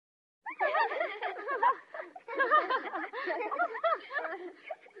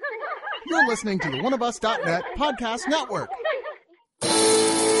You're listening to the oneofus.net podcast network.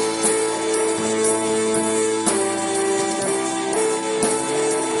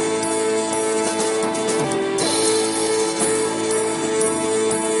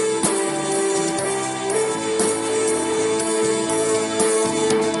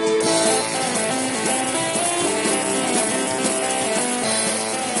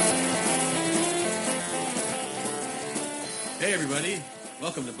 Hey everybody,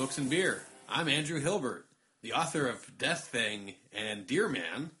 welcome to Books and Beer. I'm Andrew Hilbert, the author of Death Thing and Deer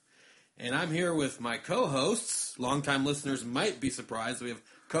Man, and I'm here with my co-hosts. Longtime listeners might be surprised we have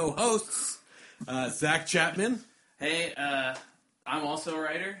co-hosts. Zach Chapman. Hey, I'm also a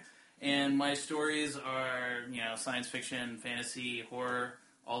writer, and my stories are, science fiction, fantasy, horror,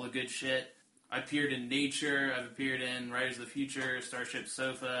 all the good shit. I appeared in Nature, I've appeared in Writers of the Future, Starship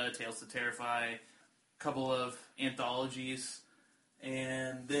Sofa, Tales to Terrify, a couple of anthologies.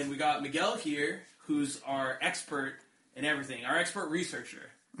 And then we got Miguel here, who's our expert in everything, our expert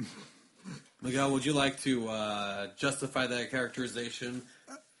researcher. Miguel, would you like to justify that characterization?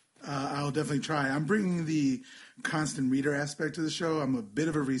 I'll definitely try. I'm bringing the constant reader aspect to the show. I'm a bit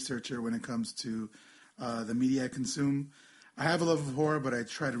of a researcher when it comes to the media I consume. I have a love of horror, but I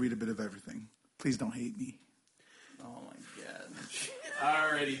try to read a bit of everything. Please don't hate me. Oh my god. I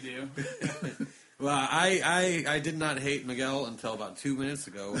already do. Well, I did not hate Miguel until about 2 minutes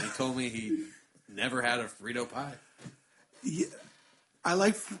ago when he told me he never had a Frito pie. Yeah, I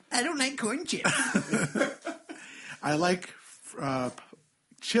don't like corn chips. I like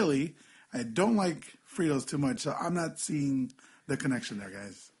chili. I don't like Fritos too much, so I'm not seeing the connection there,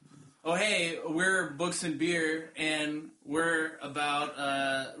 guys. Oh, hey, we're Books and Beer, and we're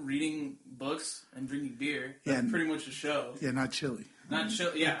about reading books and drinking beer. That's pretty much the show. Yeah, not chili. Not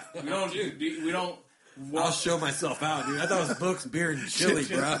chill. Yeah, we don't. I'll show myself out, dude. I thought it was books, beer, and chili,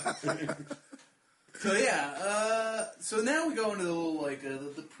 bro. So yeah, so now we go into the little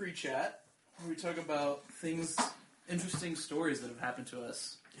the pre-chat where we talk about things, interesting stories that have happened to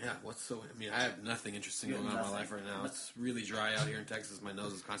us. Yeah, I have nothing interesting going on in my life right now. It's really dry out here in Texas. My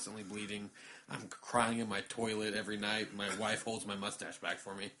nose is constantly bleeding. I'm crying in my toilet every night. My wife holds my mustache back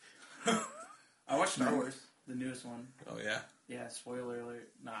for me. I watched Star Wars, the newest one. Oh, yeah? Yeah, spoiler alert.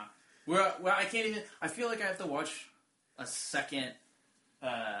 Nah. Well, I can't even... I feel like I have to watch a second...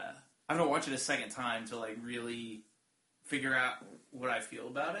 I have to watch it a second time to, really figure out what I feel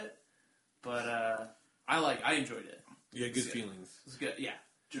about it. But, I enjoyed it. You had good feelings. It's good, yeah.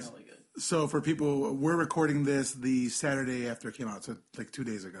 Generally good. So for people, we're recording this the Saturday after it came out, so 2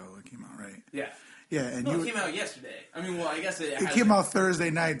 days ago it came out, right? Yeah. Yeah, and it came out yesterday. I mean, well, I guess it came out Thursday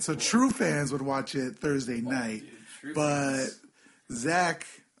night, so true fans would watch it Thursday night. Dude, but fans. Zach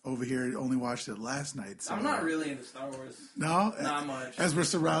over here only watched it last night. So I'm not really into Star Wars. No? Not much. As we're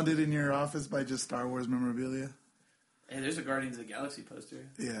surrounded in your office by just Star Wars memorabilia? Hey, there's a Guardians of the Galaxy poster.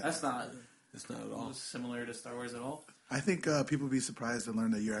 Yeah. That's not... It's not at all similar to Star Wars at all. I think people would be surprised to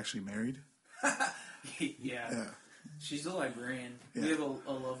learn that you're actually married. Yeah. She's a librarian. Yeah. We have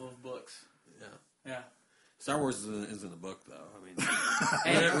a love of books. Yeah. Star Wars isn't a book, though. I mean,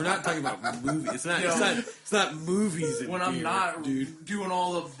 we're not talking about movies. It's not movies. When I'm not doing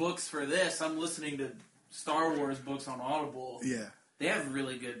all the books for this, I'm listening to Star Wars books on Audible. Yeah. They have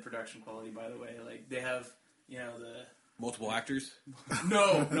really good production quality, by the way. They have, the... Multiple actors?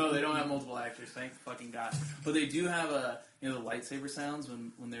 No, they don't have multiple actors, thank fucking God. But they do have the lightsaber sounds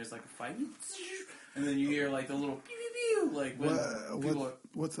when there's a fight. And then you hear the little pew pew pew, when people are...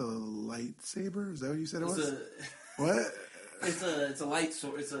 What's a lightsaber? Is that what you said it was? What? It's a light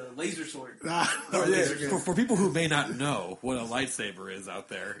sword. It's a laser sword. For people who may not know what a lightsaber is out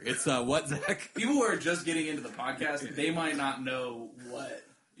there, it's what, Zach? People who are just getting into the podcast, they might not know what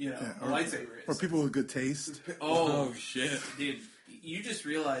a lightsaber is. Or people with good taste. Oh shit, dude! You just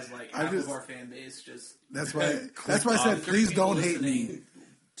realized half of our fan base just. That's why I said please don't hate me.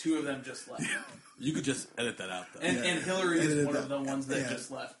 2 of them just left. You could just edit that out, though. And Hillary is one of the ones that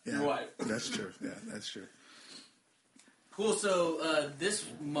just left. Yeah. Your wife. That's true. Yeah, that's true. Cool. So this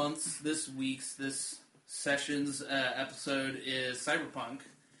session's episode is Cyberpunk.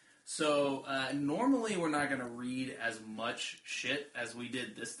 So normally we're not going to read as much shit as we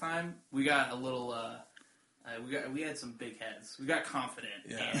did this time. We got a little. We had some big heads. We got confident.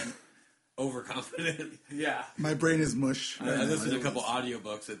 Yeah. And overconfident. Yeah. My brain is mush. I listened to a couple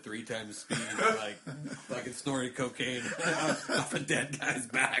audiobooks at 3 times speed, fucking snorting cocaine off a dead guy's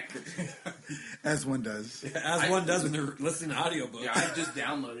back. As one does. Yeah, one does when they're listening to audiobooks. Yeah, I just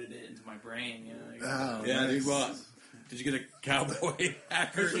downloaded it into my brain. Oh, yeah, nice. dude. Well, Did you get a cowboy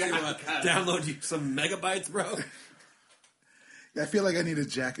hacker to download you some megabytes, bro? I feel like I need to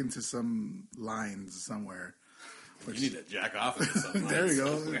jack into some lines somewhere. You need to jack off into something. There you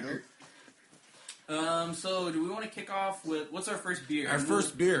go. There you go. So do we want to kick off with what's our first beer? Our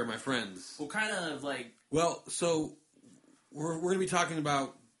first beer, my friends. We'll kind of like. Well, so we're going to be talking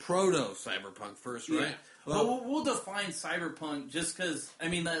about proto cyberpunk first, right? Yeah. Well, we'll define cyberpunk just because I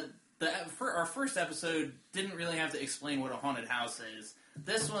mean our first episode didn't really have to explain what a haunted house is.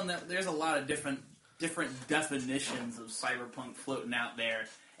 This one, there's a lot of different definitions of cyberpunk floating out there,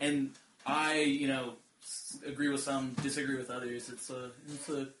 and I, agree with some, disagree with others. It's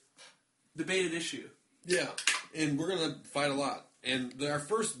a debated issue. Yeah, and we're going to fight a lot. And our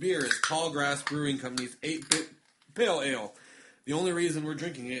first beer is Tall Grass Brewing Company's 8-Bit Pale Ale. The only reason we're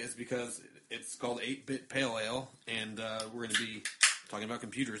drinking it is because it's called 8-Bit Pale Ale, and we're going to be talking about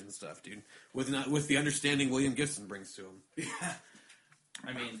computers and stuff, dude. With the understanding William Gibson brings to him. Yeah.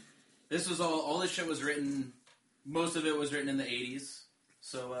 I mean, this was all this shit was written, most of it was written in the 80s.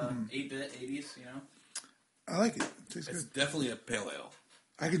 So, 8-bit, 80s, I like it. It tastes It's good. definitely a pale ale.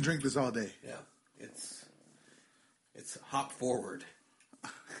 I can drink this all day. Yeah, it's hop forward,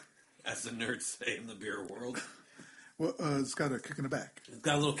 as the nerds say in the beer world. Well, it's got a kick in the back. It's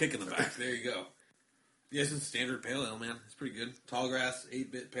got a little kick in the back. There you go. Yeah, it's a standard pale ale, man. It's pretty good. Tallgrass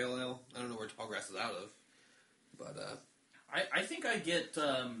 8-bit pale ale. I don't know where Tallgrass is out of, but I think I get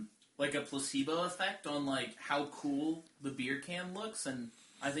like a placebo effect on like how cool the beer can looks, and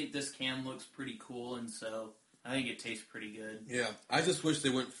I think this can looks pretty cool, and so I think it tastes pretty good. yeah. I just wish they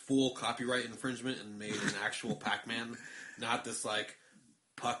went full copyright infringement and made an actual Pac-Man, not this like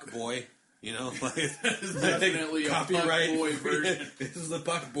Puck Boy. Like Definitely a Puck Boy version. This is the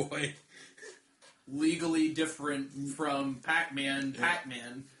Puck Boy. Legally different from Pac-Man.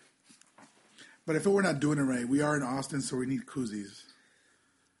 Pac-Man. But if we're not doing it right, we are in Austin, so we need koozies.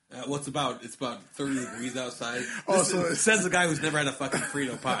 It's about 30 degrees outside. So says the guy who's never had a fucking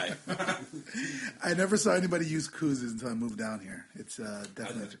Frito pie. I never saw anybody use koozies until I moved down here. It's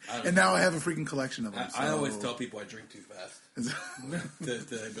definitely, I and now I have a freaking collection of them. I always tell people I drink too fast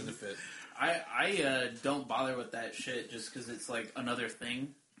to benefit. I don't bother with that shit just because it's like another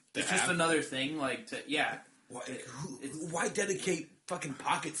thing. It's just have? another thing, like to yeah. Why dedicate fucking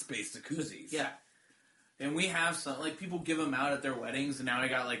pocket space to koozies? Yeah. And we have some, like, people give them out at their weddings, and now I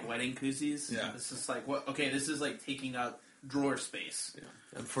got, like, wedding koozies. Yeah. This is like, what? Okay, this is, like, taking up drawer space. Yeah.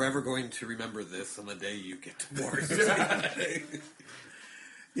 I'm forever going to remember this on the day you get divorced.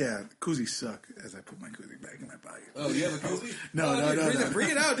 Yeah, koozies suck. As I put my koozie back in my pocket. Oh, you have a koozie? No. Bring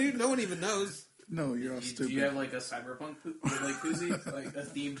it out, dude. No one even knows. No, you're all Do stupid. you have, like, a cyberpunk koozie? Like, a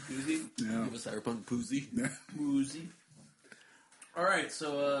themed koozie? You No. have a cyberpunk poozy? Koozie. All right,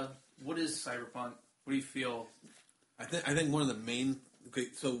 so, what is cyberpunk? What do you feel? I think one of the main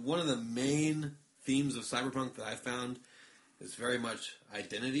themes of cyberpunk that I found is very much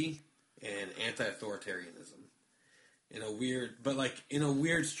identity and anti-authoritarianism in a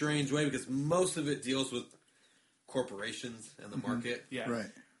weird, strange way, because most of it deals with corporations and the market. Yeah. Right.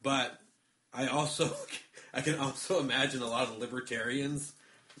 But I can also imagine a lot of libertarians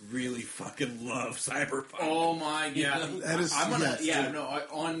really fucking love cyberpunk. Oh my god! That is-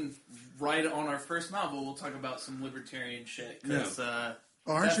 yes. Right on our first novel, we'll talk about some libertarian shit. Cause,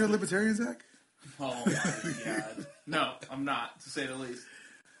 Aren't you a libertarian, Zach? Oh my god! No, I'm not, to say the least.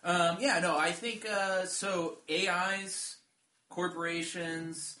 I think so. AIs,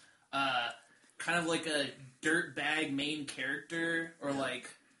 corporations, kind of like a dirtbag main character, or like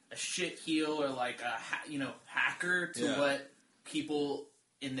a shitheel, or like a hacker to what people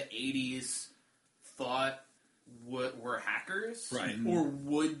in the 80s thought were hackers, right, or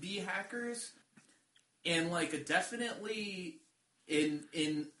would be hackers, and like definitely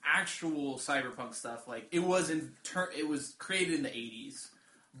in actual cyberpunk stuff, like it was created in the 80s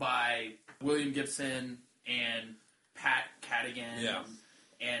by William Gibson and Pat Cadigan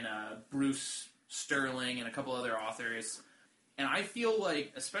and Bruce Sterling and a couple other authors, and I feel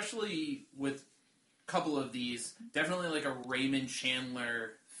like, especially with a couple of these, definitely like a Raymond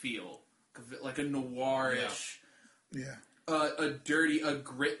Chandler feel, like a noirish. Yeah. A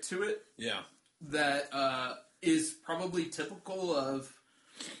grit to it. Yeah. That is probably typical of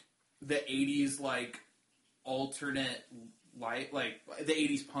the 80s, like, alternate light, like, the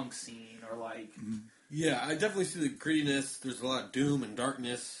 80s punk scene, or like... Yeah, I definitely see the grittiness. There's a lot of doom and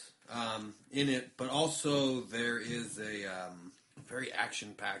darkness in it, but also there is a very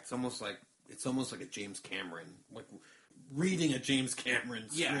action-packed, it's almost like a James Cameron, like reading a James Cameron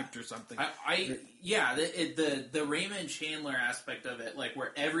script or something. The Raymond Chandler aspect of it, like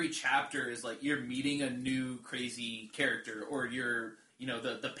where every chapter is like you're meeting a new crazy character, or you're,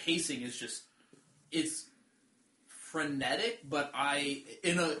 the pacing is just, it's frenetic, but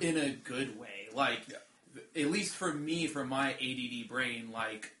in a good way. Like, at least for me, for my ADD brain,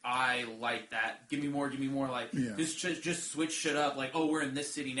 like, I like that. Give me more. Like, just switch shit up. Like, oh, we're in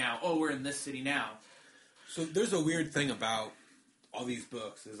this city now. Oh, we're in this city now. So there's a weird thing about all these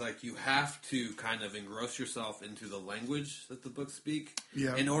books is like you have to kind of engross yourself into the language that the books speak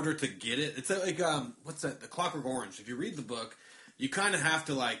in order to get it. It's like what's that? The Clockwork Orange. If you read the book, you kind of have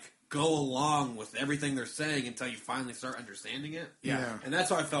to like go along with everything they're saying until you finally start understanding it. Yeah. And that's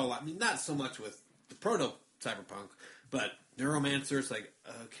how I felt. I mean, not so much with the proto cyberpunk, but Neuromancer's like,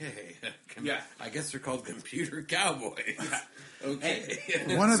 okay, I guess they're called computer cowboys. Okay.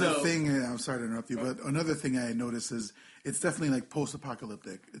 One other thing, I'm sorry to interrupt you, but another thing I noticed is it's definitely like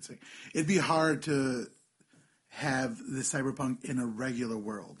post-apocalyptic. It's like, it'd be hard to have the cyberpunk in a regular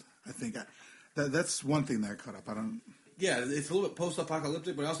world. I think that's one thing that I caught up. Yeah, it's a little bit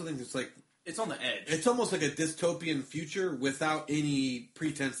post-apocalyptic, but I also think it's like it's on the edge. It's almost like a dystopian future without any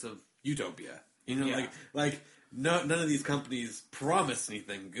pretense of utopia. Like none of these companies promise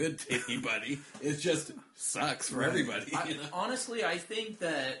anything good to anybody. It just sucks for everybody. Honestly, I think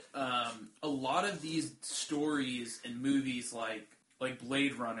that a lot of these stories and movies, like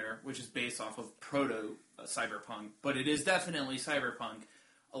Blade Runner, which is based off of proto cyberpunk, but it is definitely cyberpunk.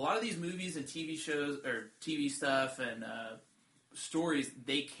 A lot of these movies and TV shows or TV stuff and stories,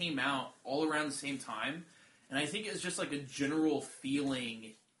 they came out all around the same time, and I think it's just like a general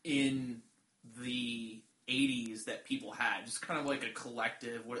feeling in the 80s that people had, just kind of like a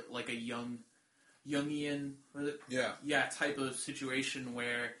collective, like a Jungian, type of situation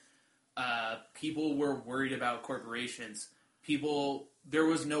where people were worried about corporations. There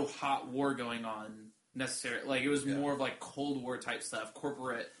was no hot war going on necessarily. Like, it was more of like Cold War type stuff,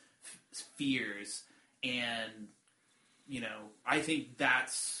 corporate fears, and I think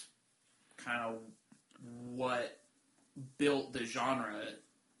that's kind of what built the genre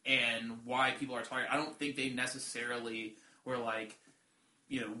and why people are talking. I don't think they necessarily were like,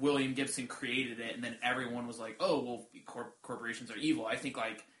 William Gibson created it and then everyone was like, oh, well, corporations are evil. I think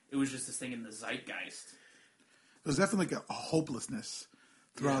like it was just this thing in the zeitgeist. There's definitely like a hopelessness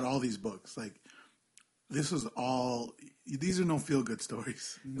throughout all these books. Like, these are no feel-good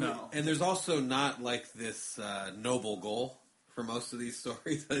stories. No. And there's also not like this noble goal for most of these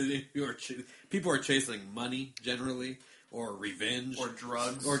stories. People are chasing money generally, or revenge, or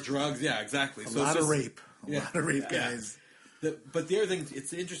drugs, Yeah, exactly. A lot of rape, guys. But the other thing,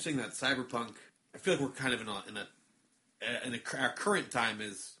 it's interesting that cyberpunk. I feel like we're kind of our current time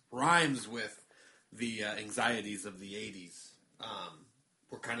rhymes with the anxieties of the 80s.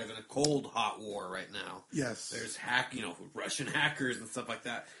 We're kind of in a cold, hot war right now. Yes, there's Russian hackers and stuff like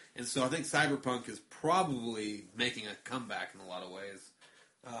that, and so I think cyberpunk is probably making a comeback in a lot of ways,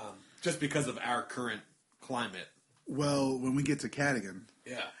 just because of our current climate. Well, when we get to Cadigan,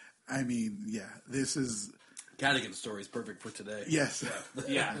 this is Cadigan's story is perfect for today. Yes,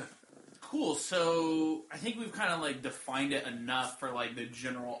 yeah. Cool. So I think we've kind of like defined it enough for like the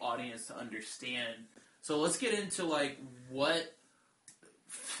general audience to understand. So let's get into like what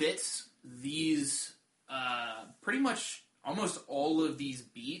fits these pretty much almost all of these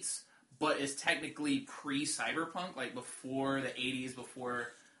beats, but is technically pre-cyberpunk, like before the 80s, before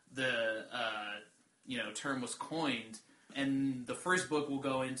the term was coined. And the first book we'll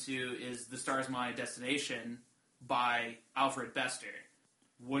go into is The Star's My Destination by Alfred Bester.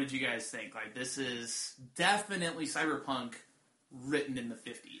 What did you guys think? Like, this is definitely cyberpunk written in the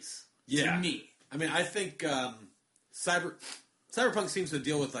 50s. Yeah. To me. I mean, I think cyberpunk seems to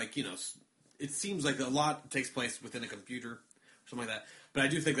deal with, like, it seems like a lot takes place within a computer or something like that. But I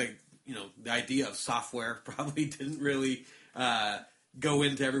do think, like, the idea of software probably didn't really go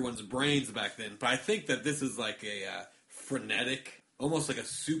into everyone's brains back then. But I think that this is like a frenetic, almost like a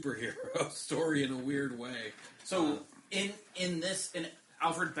superhero story in a weird way. So in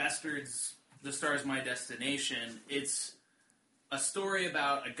Alfred Bester's The Star's My Destination, it's a story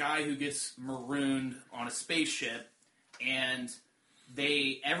about a guy who gets marooned on a spaceship, and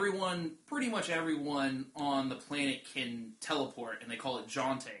pretty much everyone on the planet can teleport, and they call it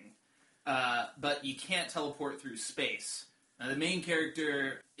jaunting. But you can't teleport through space. Now, the main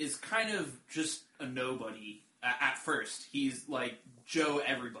character is kind of just a nobody at first. He's like Joe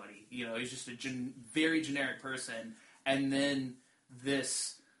Everybody. He's just a very generic person. And then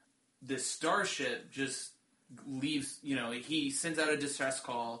this starship just leaves. He sends out a distress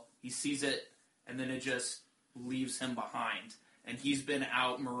call. He sees it, and then it just leaves him behind, and he's been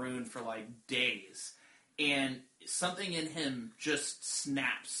out marooned for like days, and something in him just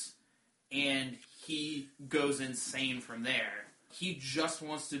snaps, and he goes insane from there. He just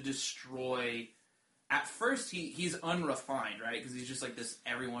wants to destroy. At first, he's unrefined, right? Because he's just like this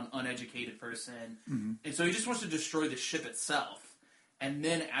everyone uneducated person, and so he just wants to destroy the ship itself. And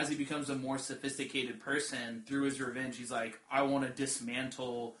then, as he becomes a more sophisticated person, through his revenge, he's like, I want to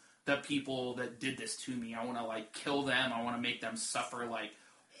dismantle the people that did this to me. I want to, like, kill them. I want to make them suffer, like,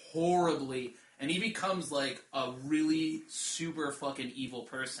 horribly. And he becomes, like, a really super fucking evil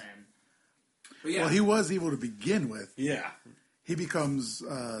person. But yeah. Well, he was evil to begin with. Yeah. He becomes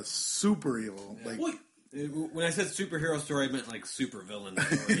super evil. Yeah. Like, Well, when I said superhero story, I meant, like, super villain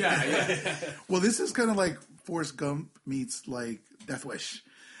story. yeah. well, this is kind of like Forrest Gump meets, like, Death Wish.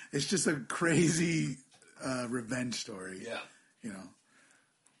 It's just a crazy revenge story. Yeah. You know.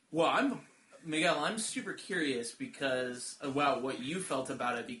 Well, Miguel, I'm super curious because about what you felt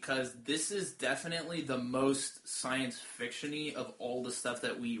about it, because this is definitely the most science fiction-y of all the stuff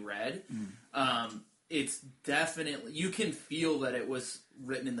that we read. It's definitely, you can feel that it was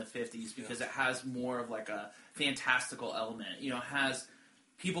written in the 50s because it has more of like a fantastical element. You know, it has,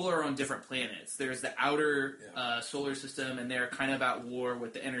 people are on different planets. There's the outer solar system, and they're kind of at war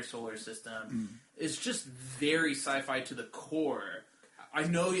with the inner solar system. It's just very sci-fi to the core. I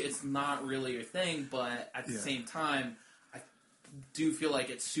know it's not really your thing, but at the same time, I do feel like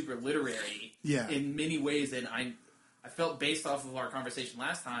it's super literary in many ways, and I felt based off of our conversation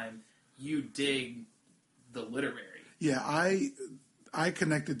last time, you dig the literary. Yeah, I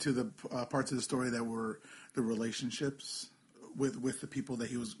connected to the parts of the story that were the relationships with the people that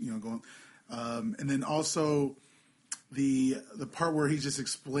he was, going, and then also the part where he's just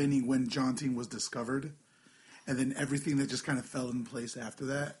explaining when Jauntine was discovered, and then everything that just kind of fell in place after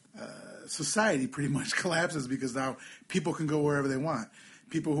that. Society pretty much collapses because now people can go wherever they want.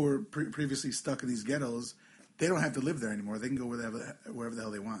 People who were previously stuck in these ghettos, they don't have to live there anymore. They can go wherever the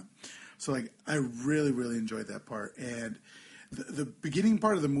hell they want. So, like, I really, really enjoyed that part. And the beginning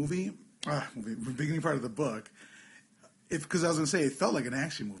part of the beginning part of the book, because I was going to say, it felt like an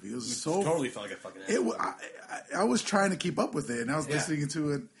action movie. It was totally felt like a fucking action movie. I was trying to keep up with it, and I was listening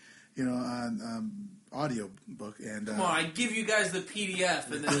to it, on audio book. And come on, I give you guys the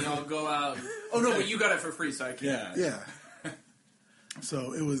PDF, and then y'all go out. Oh no, but you got it for free, so I can't. Yeah.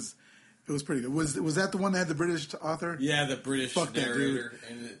 So it was pretty good. Was that the one that had the British author? Yeah, the British narrator.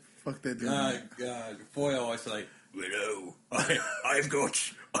 Fuck that dude. Foyle always like, "Widow, I've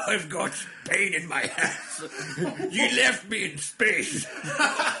got pain in my hands. You left me in space."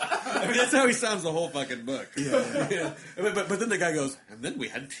 I mean, that's how he sounds the whole fucking book. Yeah. But then the guy goes, and then we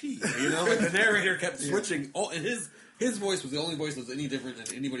had tea. And the narrator kept switching. Oh, and his voice was the only voice that was any different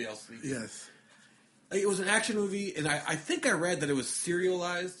than anybody else speaking. Yes. It was an action movie, and I think I read that it was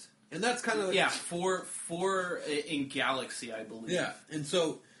serialized, and that's kind of like, four in Galaxy, I believe. Yeah, and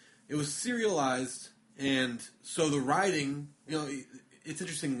so it was serialized, and so the writing, it's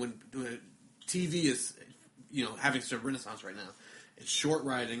interesting when TV is, having sort of renaissance right now. It's short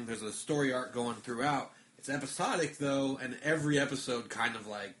writing. There's a story arc going throughout. It's episodic though, and every episode kind of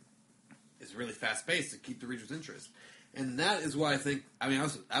like is really fast paced to keep the reader's interest. And that is why I think. I mean,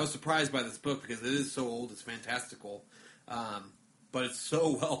 I was surprised by this book because it is so old. It's fantastical, but it's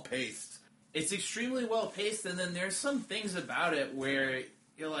so well paced. It's extremely well paced, and then there's some things about it where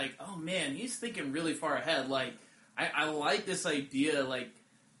you're like, oh man, he's thinking really far ahead. Like, I like this idea. Like,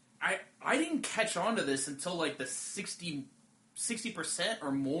 I didn't catch on to this until like the 60%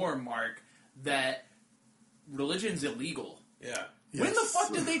 or more mark that religion's illegal. Yeah. When the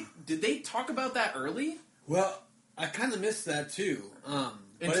fuck did they talk about that early? Well, I kind of missed that too. But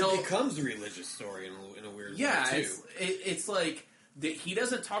it becomes a religious story in a weird way too. It's like he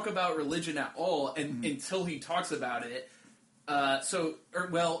doesn't talk about religion at all until he talks about it.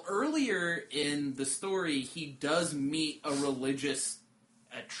 Earlier in the story, he does meet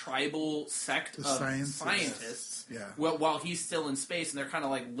a tribal sect of scientists. Yeah. Well, while he's still in space, and they're kind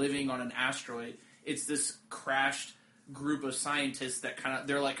of like living on an asteroid. It's this crashed group of scientists that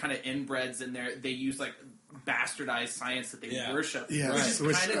they're like kind of inbreds, and they use like bastardized science that they worship. Yeah, which is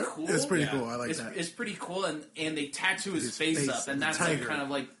kind of cool. It's pretty cool. I like that. It's pretty cool, and they tattoo his face up, and that's like kind of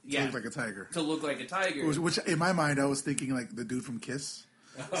like to look like a tiger. To look like a tiger. Which in my mind, I was thinking like the dude from Kiss.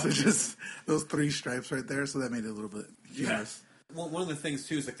 So just those 3 stripes right there. So that made it a little bit humorous. Well, one of the things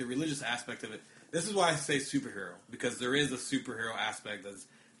too is like the religious aspect of it. This is why I say superhero, because there is a superhero aspect. That's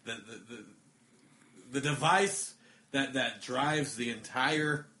the device that drives the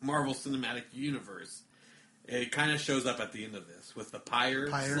entire Marvel Cinematic Universe. It kind of shows up at the end of this with the Pyre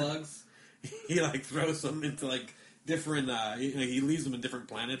slugs, he like throws them into like different. He leaves them in different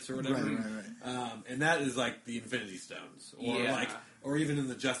planets or whatever. Right. And that is like the Infinity Stones, or or even in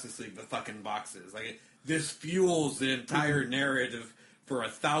the Justice League, the fucking boxes. Like this fuels the entire narrative for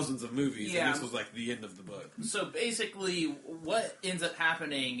thousands of movies. Yeah. And this was like the end of the book. So basically, what ends up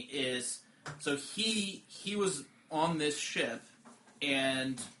happening is, so he was on this ship,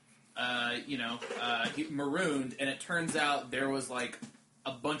 and he marooned, and it turns out there was like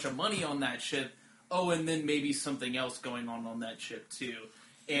a bunch of money on that ship. Oh, and then maybe something else going on that ship too.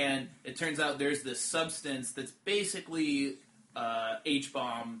 And it turns out there's this substance that's basically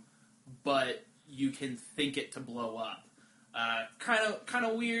H-bomb, but you can think it to blow up. Kind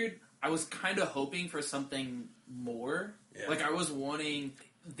of weird. I was kind of hoping for something more. Yeah. Like I was wanting.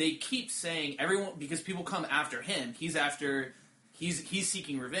 They keep saying everyone, because people come after him. He's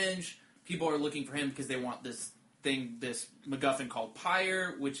seeking revenge. People are looking for him because they want this thing, this MacGuffin called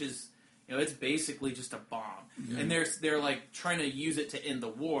Pyre, which is, it's basically just a bomb, and they're like trying to use it to end the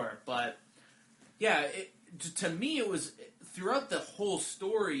war. But yeah, to me, it was throughout the whole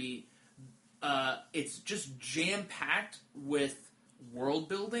story. It's just jam packed with world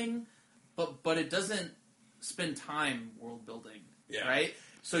building, but it doesn't spend time world building, right?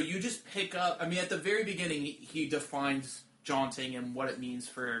 So you just pick up. I mean, at the very beginning, he defines jaunting and what it means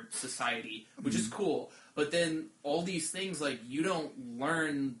for society, which is cool. But then all these things, like you don't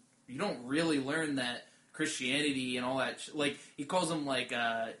really learn that Christianity and all that. Like he calls them like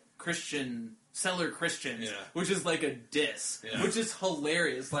Christian seller Christians, which is like a diss, which is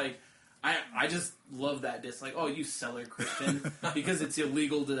hilarious. Like I just love that diss. Like, oh, you seller Christian, because it's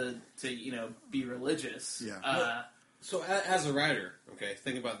illegal to be religious. Yeah. So, as a writer, okay,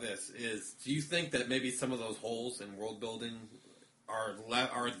 think about this: do you think that maybe some of those holes in world building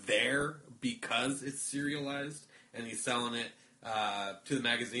are there because it's serialized and he's selling it to the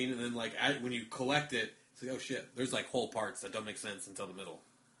magazine, and then like when you collect it, it's like, oh shit, there's like whole parts that don't make sense until the middle.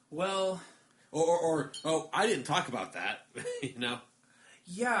 Well, or I didn't talk about that,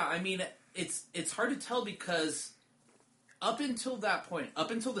 Yeah, I mean, it's hard to tell because up until that point,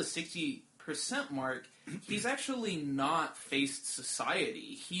 up until the 60% mark, he's actually not faced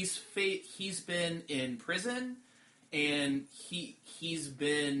society. He's been in prison, and he's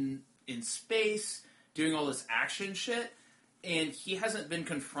been in space doing all this action shit, and he hasn't been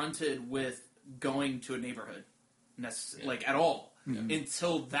confronted with going to a neighborhood like at all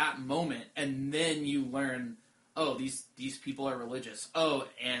until that moment, and then you learn, oh, these people are religious. Oh,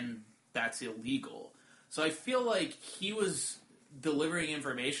 and that's illegal. So I feel like he was delivering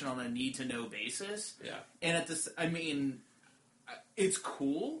information on a need-to-know basis. Yeah. And it's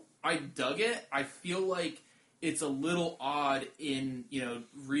cool. I dug it. I feel like it's a little odd in,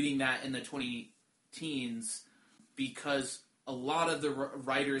 reading that in the 20-teens, because a lot of the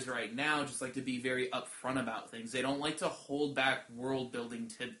writers right now just like to be very upfront about things. They don't like to hold back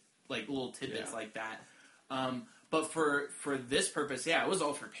world-building little tidbits like that. But for this purpose, it was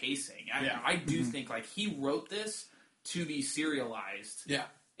all for pacing. I do think like he wrote this to be serialized. Yeah.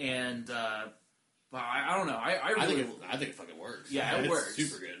 And I don't know. I think it fucking works. Yeah, it works.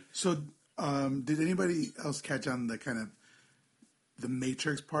 Super good. So, did anybody else catch on the kind of the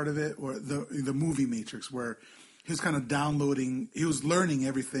Matrix part of it, or the movie Matrix, where he was kind of downloading? He was learning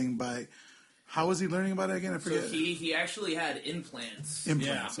everything by. How was he learning about it again? I forget. So he actually had implants.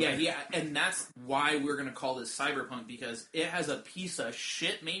 Implants. Yeah, and that's why we're going to call this cyberpunk, because it has a piece of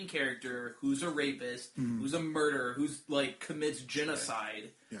shit main character who's a rapist, who's a murderer, who's like commits genocide.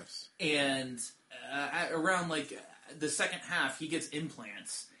 Yes. And around like the second half, he gets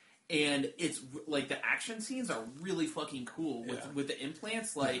implants, and it's like the action scenes are really fucking cool with the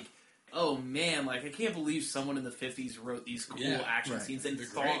implants. Like, oh man, like I can't believe someone in the 50s wrote these cool action scenes and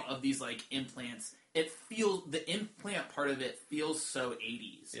thought of these like implants. It feels, the implant part of it feels so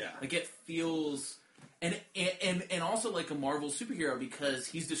 80s. Yeah. Like it feels, and also like a Marvel superhero, because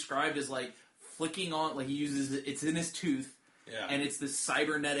he's described as like flicking on, like he uses it's in his tooth. Yeah. And it's this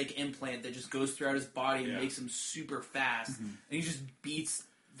cybernetic implant that just goes throughout his body and makes him super fast. And he just beats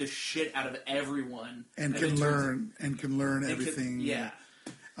the shit out of everyone. And can learn everything.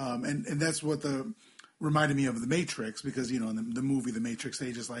 And that's what reminded me of the Matrix, because in the movie The Matrix,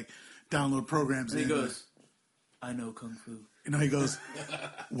 they just like download programs. And he goes, "I know kung fu." He goes,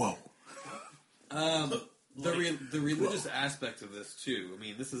 "Whoa." The religious aspect of this too. I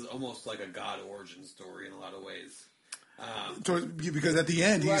mean, this is almost like a God origin story in a lot of ways. Because at the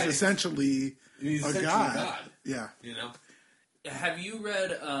end, he's essentially a god. Yeah. Have you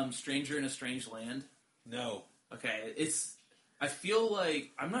read Stranger in a Strange Land? No. Okay, I feel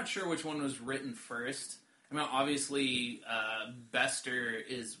like, I'm not sure which one was written first, I mean, obviously, Bester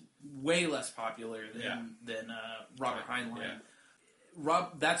is way less popular than Robert Heinlein. Yeah.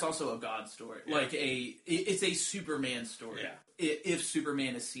 That's also a God story. Yeah. Like it's a Superman story. Yeah. If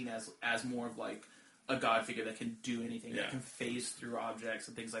Superman is seen as more of like a God figure that can do anything, that can phase through objects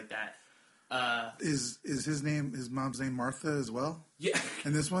and things like that. Is his mom's name Martha as well? Yeah.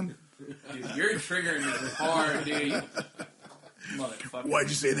 In this one? Dude, you're triggering me hard, dude. Motherfucker. Why'd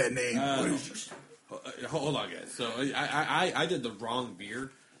you say that name? Hold on, guys. So I did the wrong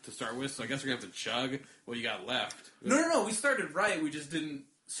beer to start with, so I guess we're going to have to chug what you got left. No. We started right. We just didn't.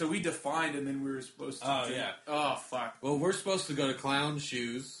 So we defined, and then we were supposed to. Oh, drink. yeah. Oh, fuck. Well, we're supposed to go to Clown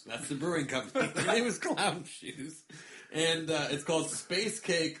Shoes. That's the brewing company. Their name is Clown Shoes. And it's called Space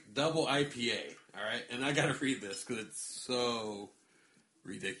Cake Double IPA. All right? And I got to read this because it's so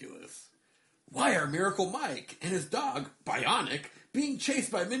ridiculous. Why are Miracle Mike and his dog, Bionic, being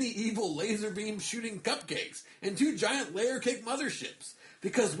chased by many evil laser beam shooting cupcakes and 2 giant layer cake motherships?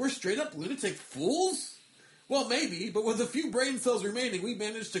 Because we're straight up lunatic fools? Well, maybe, but with a few brain cells remaining, we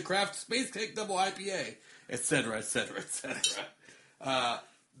managed to craft Space Cake Double IPA, etc., etc., etc.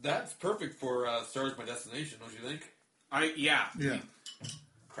 That's perfect for Star Wars My Destination, don't you think? Yeah.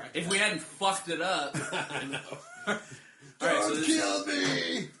 Crack If that. we hadn't fucked it up. I know. All right, so this, Kill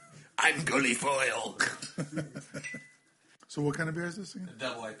me! I'm Gully Foil. So what kind of beer is this again?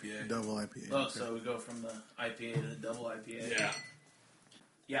 Double IPA. Double IPA. oh, okay. so we go from the IPA to the double IPA. Yeah.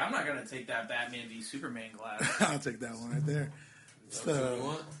 Yeah, I'm not going to take that Batman v Superman glass. I'll take that one right there. It's That's what you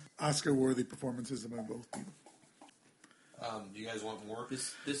want? Oscar-worthy performances by both people. Do you guys want more?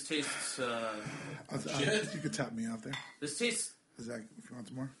 This tastes... Shit. You could top me out there. this tastes Zach, if you want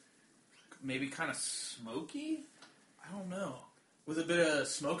some more. maybe kind of smoky? I don't know. With a bit of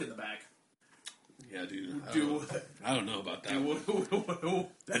smoke in the back. Yeah, dude. Do I don't know about that. Dude,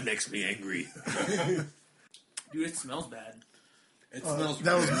 That makes me angry. it smells bad. It smells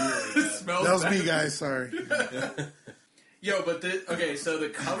that was- really bad. Smells That was bad. me, guys. Sorry. Yo, but okay, so the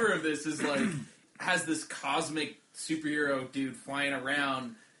cover of this is like has this cosmic superhero dude flying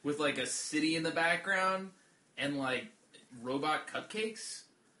around with like a city in the background and like robot cupcakes.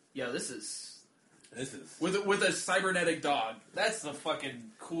 Yo, this is with a cybernetic dog. That's the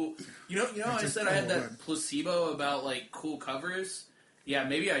fucking cool. You know. I said I had that placebo about like cool covers. Yeah,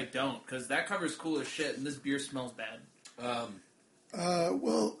 maybe I don't because that cover's cool as shit, and this beer smells bad.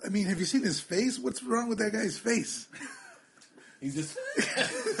 Well, I mean, have you seen his face? What's wrong with that guy's face? He's just.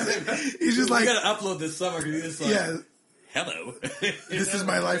 He's just like, We gotta upload this summer because he's just like, yeah, hello. this is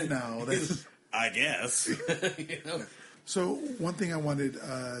my life now. I guess. You know? So one thing I wanted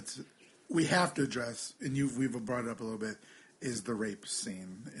we have to address, and we've brought it up a little bit, is the rape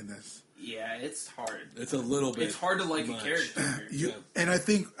scene in this. Yeah, it's hard. It's a little bit. It's hard to like much. a character. And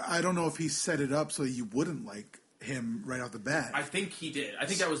I don't know if he set it up so you wouldn't like him right off the bat. I think he did. I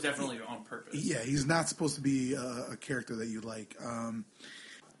think that was definitely on purpose. Yeah, he's not supposed to be a character that you like.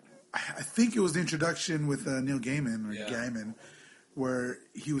 I think it was the introduction with Neil Gaiman or Gaiman, where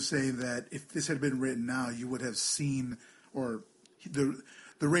he was saying that if this had been written now, you would have seen, or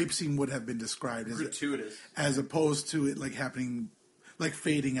the rape scene would have been described as Gratuitous. as opposed to it like happening, like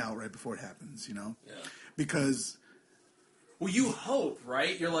fading out right before it happens. You know, because Well, you hope,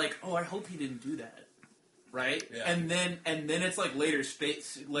 right? You're like, oh, I hope he didn't do that, right? Yeah. And then it's like later,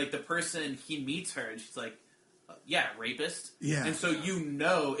 like the person he meets her, and she's like, yeah, rapist. Yeah. And so you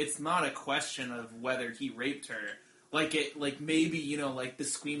know it's not a question of whether he raped her. Like maybe like the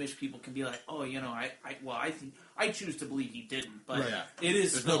squeamish people can be like, oh, I think I choose to believe he didn't, but Right. it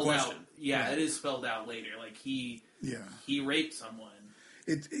is There's no spelled out. question. Yeah, it is spelled out later. Like he raped someone.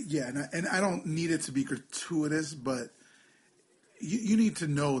 and I don't need it to be gratuitous, but you need to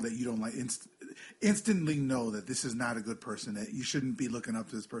know that you don't like instantly know that this is not a good person, that you shouldn't be looking up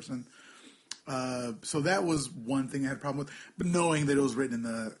to this person. So that was one thing I had a problem with, but knowing that it was written in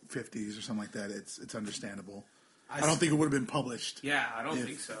the 50s or something like that, it's understandable. I don't think it would have been published. Yeah, I don't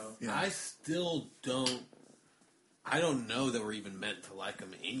think so. Yeah. I still don't. I don't know that we're even meant to like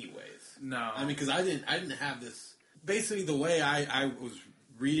him, anyways. No, I mean, because I didn't have this. Basically, the way I was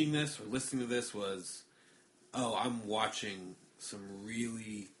reading this or listening to this was, oh, I'm watching some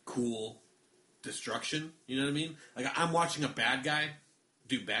really cool destruction. You know what I mean? Like I'm watching a bad guy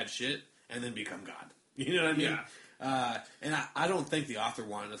do bad shit and then become God. You know what I mean? Yeah. And I don't think the author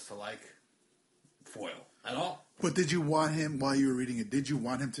wanted us to like Foil at all. But did you want him, while you were reading it, did you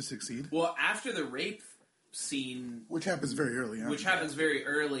want him to succeed? Well, after the rape scene, Which happens very early on. which happens very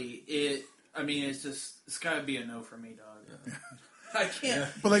early, it's got to be a no for me, dog. I can't.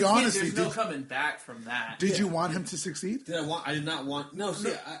 But, like, you can't- honestly, there's no coming back from that. Did you want him to succeed? I did not want. No,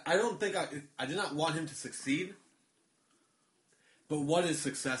 see, I don't think I did not want him to succeed. But what is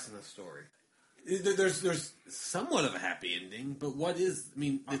success in a story? There's somewhat of a happy ending, but what is? I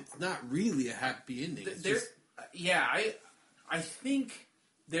mean, it's not really a happy ending. It's just, I think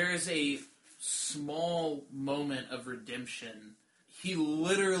there is a small moment of redemption. He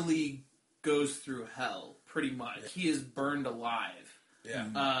literally goes through hell, pretty much. He is burned alive.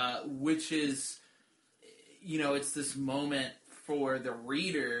 yeah. Which is, it's this moment for the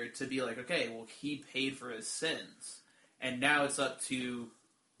reader to be like, okay, well, he paid for his sins. And now it's up to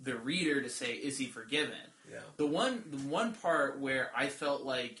the reader to say, is he forgiven? Yeah. The one part where I felt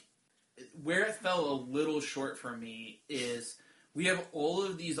like, where it fell a little short for me is we have all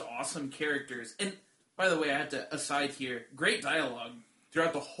of these awesome characters. And by the way, I have to aside here, great dialogue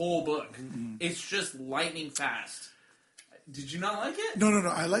throughout the whole book. Mm-hmm. It's just lightning fast. Did you not like it? No.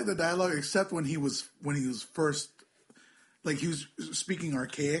 I like the dialogue, except when he was first, like, he was speaking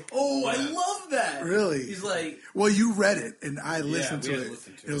archaic. Oh, I love that. Really? He's like, Well, you read it, and I listened we to had it. to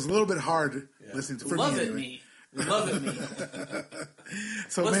listen to It was a little bit hard listening to. For love me, it, anyway. me. Love it, me.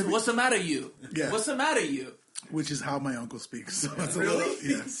 So What's the matter, you? Yeah. What's the matter, you? which is how my uncle speaks. So it's Really? a little,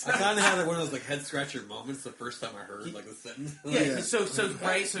 yes. I kind of had one of those like head scratcher moments the first time I heard like the sentence. Yeah. So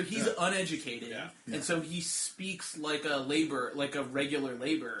he's uneducated, Yeah. and so he speaks like a regular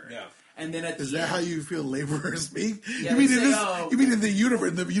laborer. Yeah. And then at the Is that end, how you feel laborers speak? Yeah, you mean they in say, this? oh. You mean in the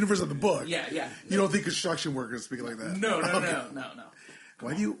universe of the book? Yeah. You don't think construction workers speak like that? No.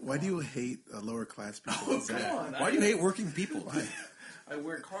 Why do you hate lower class people? Oh, come on. Why do you hate working people? I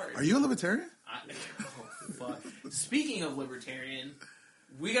work hard. Are you a libertarian? Fuck. Speaking of libertarian,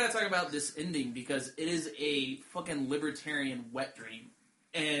 we gotta talk about this ending because it is a fucking libertarian wet dream,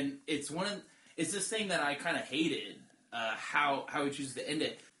 and it's this thing that I kind of hated how he chooses to end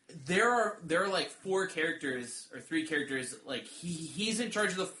it. There are like 4 characters or 3 characters. Like he's in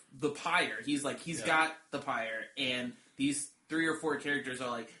charge of the pyre. He's got the pyre, and these 3 or 4 characters are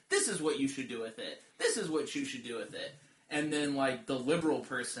like, this is what you should do with it. This is what you should do with it. And then like the liberal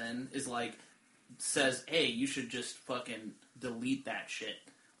person is like, says, hey, you should just fucking delete that shit.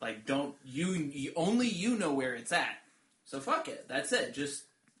 Like, don't you only you know where it's at. So fuck it. That's it. Just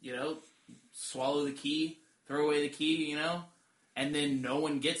swallow the key, throw away the key, and then no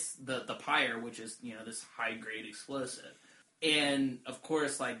one gets the pyre, which is this high grade explosive. And of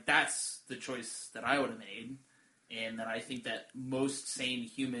course, like that's the choice that I would have made, and that I think that most sane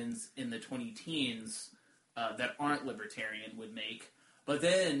humans in the 20-teens that aren't libertarian would make. But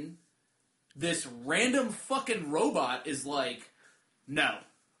then this random fucking robot is like, no.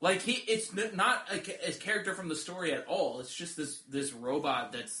 Like, it's not a character from the story at all. It's just this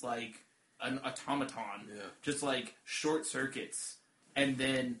robot that's like an automaton. Yeah. Just like short circuits. And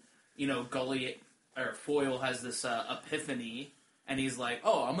then, Gully or Foyle has this epiphany, and he's like,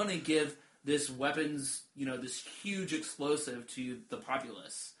 oh, I'm going to give this weapons, this huge explosive to the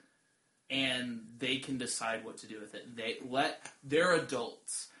populace. And they can decide what to do with it. They're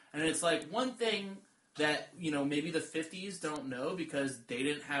adults. And it's like one thing that, maybe the 50s don't know because they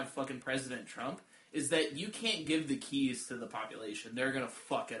didn't have fucking President Trump is that you can't give the keys to the population. They're going to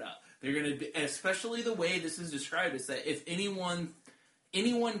fuck it up. They're going to be, especially the way this is described, is that if anyone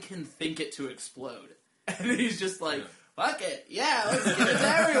can think it to explode. And he's just like, fuck it. Yeah, let's give it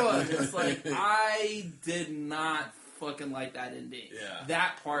to everyone. It's like, I did not fucking like that ending. Yeah.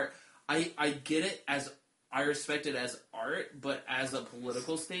 That part, I get it I respect it as art, but as a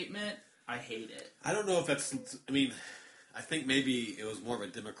political statement, I hate it. I don't know if that's. I mean, I think maybe it was more of a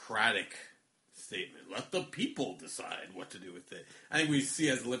democratic statement. Let the people decide what to do with it. I think we see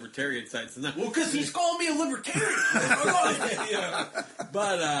as a libertarian side. So well, because he's calling me a libertarian. Yeah.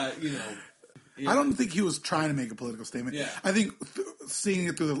 But I don't think he was trying to make a political statement. Yeah. I think seeing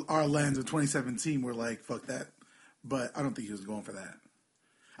it through our lens of 2017, we're like, fuck that. But I don't think he was going for that.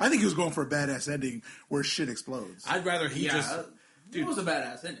 I think he was going for a badass ending where shit explodes. I'd rather he just. Dude, it was a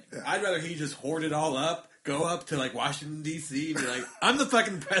badass ending. Yeah. I'd rather he just hoard it all up, go up to like Washington D.C. and be like, "I'm the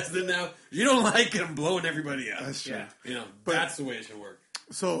fucking president now. You don't like it? I'm blowing everybody up." That's true. Yeah. But, that's the way it should work.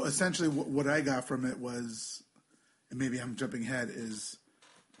 So essentially, what I got from it was, and maybe I'm jumping ahead, is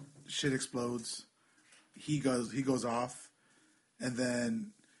shit explodes. He goes off, and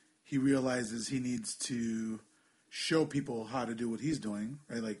then he realizes he needs to show people how to do what he's doing,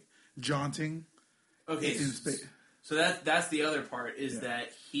 right? Like jaunting. Okay, so that's the other part is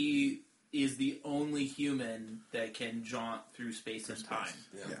that he is the only human that can jaunt through space and time.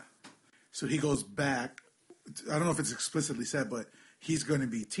 Yeah. So he goes back. I don't know if it's explicitly said, but he's going to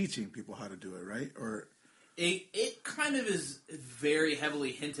be teaching people how to do it, right? Or It kind of is very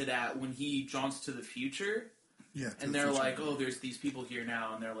heavily hinted at when he jaunts to the future. Yeah, And they're like, oh, there's these people here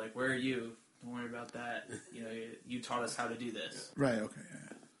now. And they're like, where are you? Don't worry about that. You taught us how to do this. right. Okay.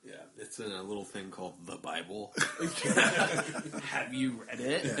 Yeah, it's in a little thing called the Bible. Have you read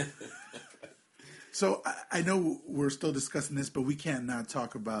it? Yeah. So I know we're still discussing this, but we can't not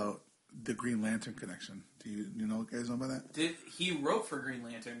talk about the Green Lantern connection. Do you guys know about that? He wrote for Green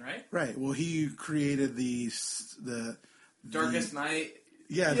Lantern, right? Right. Well, he created the Darkest Night.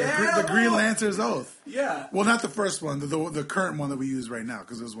 Yeah, Yeah, the Green well- Lantern's Oath. Yeah. Well, not the first one, the current one that we use right now,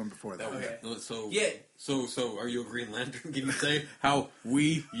 because there was one before that. Okay. So Yeah. So are you a Green Lantern? Can you say how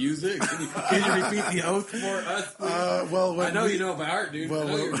we use it? Can you repeat the oath for us? Please? Well, I know you know about art, dude. Well, I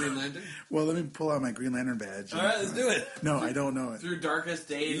know well- you're a Green Lantern. Well, let me pull out my Green Lantern badge. All right, let's do it. No, I don't know it. Through Darkest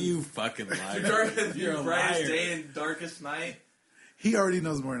Day. You fucking liar. Through You're a Brightest liar. Day and Darkest Night. He already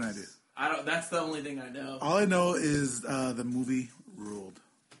knows more than I do. That's the only thing I know. All I know is the movie Ruled.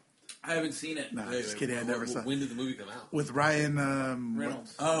 I haven't seen it. Nah, Wait, just kidding. I never saw it. When did the movie come out? With Ryan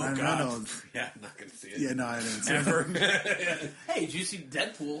Reynolds. Oh, Ryan God. Reynolds. Yeah, I'm not going to see it. Yeah, no, I didn't see Ever. it. Hey, did you see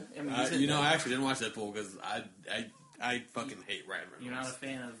Deadpool? I mean, he's in I Deadpool. actually didn't watch Deadpool because I fucking hate Ryan Reynolds. You're not a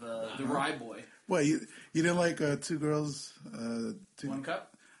fan of the Rye Boy. What, you didn't like Two Girls? One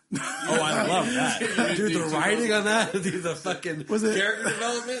Cup? Oh, I love that. Dude, the writing on that, dude, the fucking Was it- character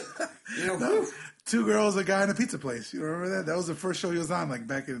development. No, Two Girls, a Guy in a Pizza Place. You remember that? That was the first show he was on, like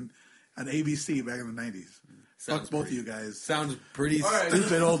back on ABC back in the 90s. Fuck both of you guys. Sounds pretty All right.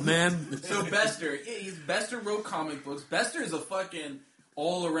 stupid, old man. So Bester, Bester wrote comic books. Bester is a fucking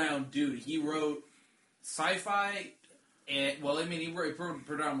all-around dude. He wrote sci-fi, and he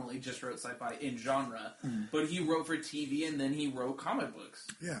predominantly just wrote sci-fi in genre, but he wrote for TV and then he wrote comic books.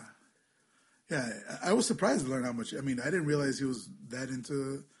 Yeah. Yeah, I was surprised to learn how much. I mean, I didn't realize he was that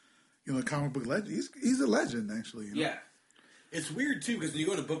into, comic book legend. He's a legend, actually. Yeah. It's weird too because when you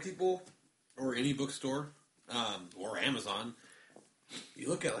go to Book Depot or any bookstore or Amazon, you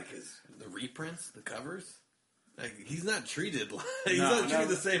look at the reprints, the covers. Like he's not treated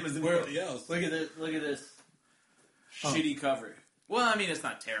the same as anybody else. Look at this shitty cover. Well, I mean, it's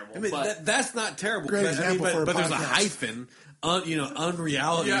not terrible. I mean, but that's not terrible. Great example for a but there's a podcast. hyphen,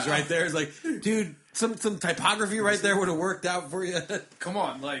 unrealities Yeah. right there. It's like, dude, some typography right there would have worked out for you. come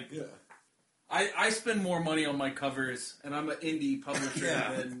on, I spend more money on my covers, and I'm an indie publisher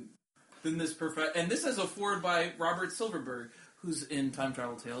than this and this is a forward by Robert Silverberg, who's in Time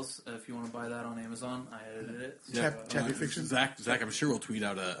Travel Tales. If you want to buy that on Amazon, I edited it. So, Chappy Fiction. Zach, I'm sure we'll tweet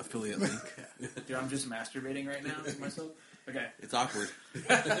out an affiliate link. dude, I'm just masturbating right now to myself. Okay, It's awkward.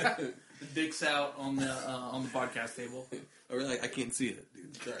 the dick's out on the podcast table. I really, I can't see it,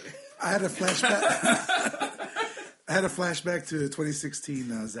 dude. Sorry. I had a flashback. I had a flashback to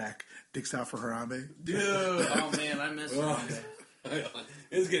 2016. Zach Dicks Out for Harambe. Dude, oh man, I miss it.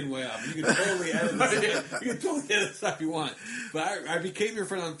 It's getting way off. You can totally edit this. You can totally edit this if you want. But I became your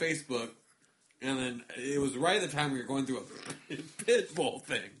friend on Facebook, and then it was right at the time we were going through a Pitbull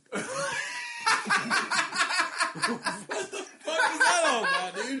thing. What the fuck is that all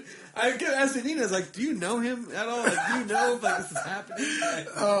about, dude? I kept asking Nina, I was like, do you know him at all? Like, do you know if this is happening?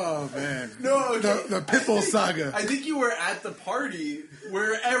 Oh man, No, the Pitbull saga. I think you were at the party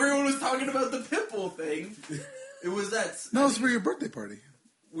where everyone was talking about the Pitbull thing. It was that. No, it's for your birthday party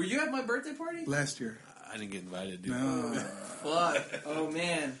Were you at my birthday party? last year. I didn't get invited, dude. No. Fuck. Oh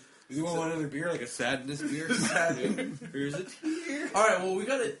man. Do you want another beer, like a sadness beer? Here's a tear. All right. Well, we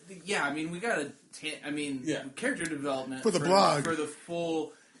gotta. Yeah. I mean, we gotta. Yeah. Character development For the blog. for the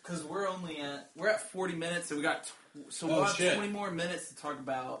full. Because we're at 40 minutes, so we got we'll Oh, have shit. 20 more minutes to talk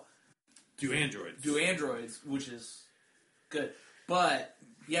about Do androids. androids, which is good. But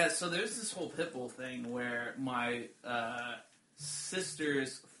yeah, so there's this whole Pitbull thing where my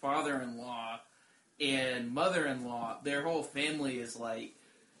sister's father-in-law and mother-in-law, their whole family is like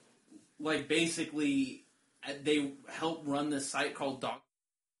basically they help run this site called Dog.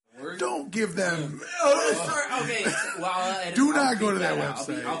 Don't give them. Oh, sorry. Okay. Well, Do not go beep to that out.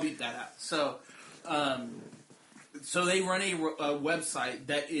 website. I'll beat that out. So they run a website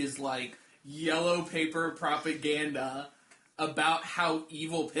that is like yellow paper propaganda about how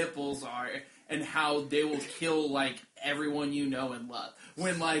evil pit bulls are and how they will kill like everyone you know and love.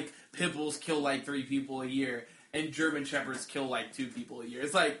 When like pit bulls kill like 3 people a year. And German Shepherds kill like 2 people a year.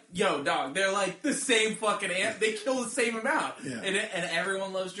 It's like, yo, dog, they're like the same fucking ant. They kill the same amount. Yeah. And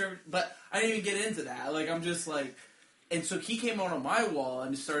everyone loves German. But I didn't even get into that. Like, I'm just like... And so he came on my wall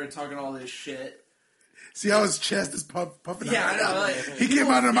and started talking all this shit. See how his chest is puffing Yeah, out? I know. Like, He came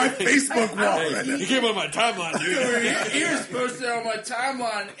out on my Facebook wall. right now. He came on my timeline, dude. You're supposed to on my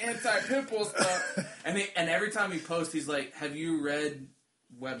timeline anti-pitbull stuff. And every time he posts, he's like, "Have you read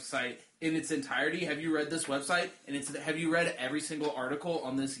website in its entirety? Have you read this website? And have you read every single article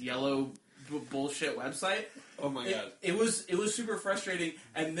on this yellow bullshit website?" Oh my god! It was super frustrating.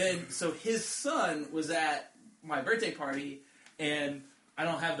 And then so his son was at my birthday party, and I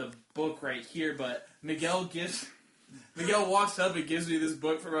don't have the book right here, but Miguel walks up and gives me this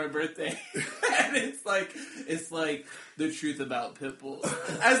book for my birthday, and it's like The Truth About Pitbulls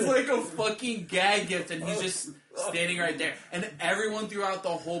as like a fucking gag gift, and he's just standing right there, and everyone throughout the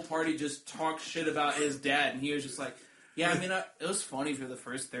whole party just talked shit about his dad, and he was just like, "Yeah, I mean, it was funny for the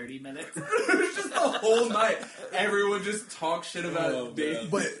first 30 minutes." It was just the whole night. Everyone just talked shit about Dave.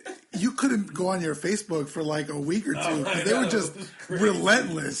 But you couldn't go on your Facebook for like a week or two because they were just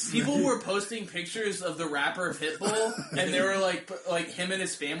relentless. People were posting pictures of the rapper Pitbull, and they were like him and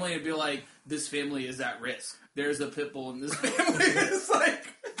his family, and be like, "This family is at risk. There's a Pitbull in this family." It's like,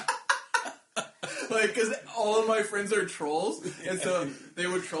 because all of my friends are trolls, and so they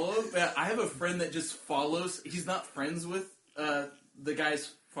would troll him. But I have a friend that just follows. He's not friends with the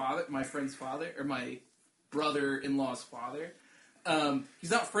guy's father, my friend's father, or my brother-in-law's father.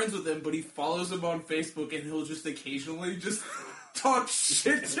 He's not friends with him, but he follows him on Facebook, and he'll just occasionally just talk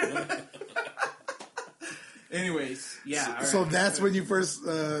shit to him. Anyways, yeah. All So right. that's when you first.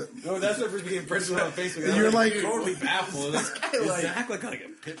 No, that's when I first became friends with him on Facebook. You're I'm like- totally baffled. Does like- Zach look like a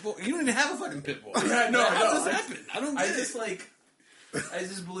pit bull? You don't even have a fucking pit bull. Yeah, no, How no, does this happen? I don't get it. I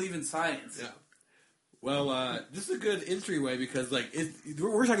just believe in science. Yeah. Well, this is a good entryway because, like,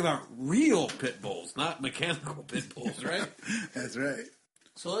 we're talking about real pit bulls, not mechanical pit bulls, right? That's right.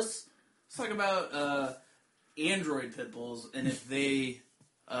 So let's talk about Android pit bulls and if they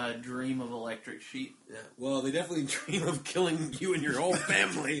dream of electric sheep. Yeah. Well, they definitely dream of killing you and your whole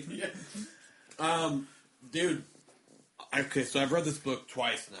family. Dude. Okay, so I've read this book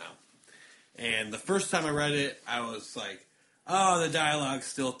twice now, and the first time I read it, I was like, "Oh, the dialogue's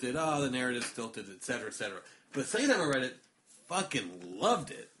stilted. Oh, the narrative's stilted, etc., etc." But the second time I read it, fucking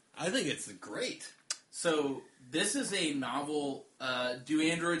loved it. I think it's great. So this is a novel, Do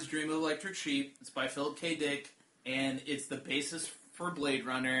Androids Dream of Electric Sheep? It's by Philip K. Dick, and it's the basis for Blade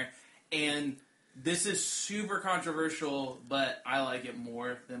Runner. And this is super controversial, but I like it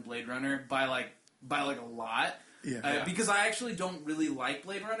more than Blade Runner by like a lot. Yeah. Because I actually don't really like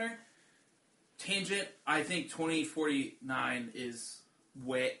Blade Runner. Tangent, I think 2049 is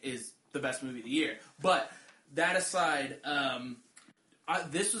the best movie of the year. But that aside,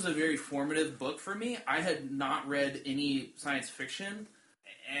 this was a very formative book for me. I had not read any science fiction.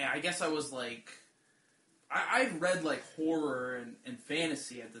 And I guess I was like... I'd read like horror and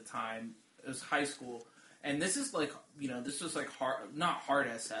fantasy at the time. It was high school. And this is like, this was like not hard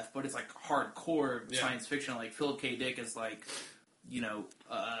SF, but it's like hardcore science fiction. Like Philip K. Dick is like,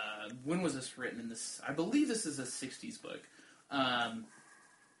 when was this written in this? I believe this is a 60s book.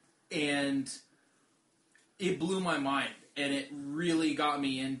 And it blew my mind. And it really got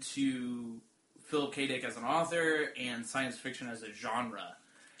me into Philip K. Dick as an author and science fiction as a genre.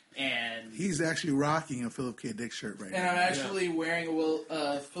 And He's actually rocking a Philip K. Dick shirt right and now. I'm actually wearing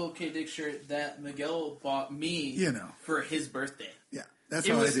a Philip K. Dick shirt that Miguel bought me for his birthday. Yeah, that's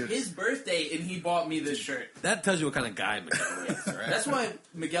It how was I do. his birthday, and he bought me this shirt. That tells you what kind of guy Miguel is, right? That's why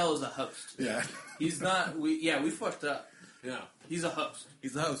Miguel is a host. Yeah, He's not... we fucked up. Yeah. He's a host.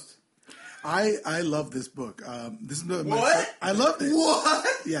 He's the host. I love this book. This is What? I loved it. What?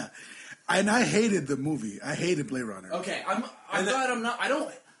 Yeah, and I hated the movie. I hated Blade Runner. Okay, I'm glad I'm not...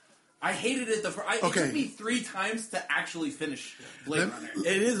 I hated it It Okay. took me 3 times to actually finish Blade Runner.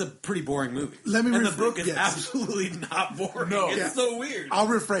 It is a pretty boring movie. Let me and the rephrase- book is yes. absolutely not boring. No. It's Yeah. so weird. I'll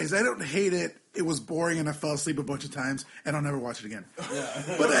rephrase. I don't hate it. It was boring, and I fell asleep a bunch of times, and I'll never watch it again.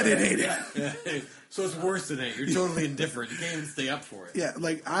 But I didn't hate it. Yeah. So it's worse than it. You're totally indifferent. You can't even stay up for it. Yeah,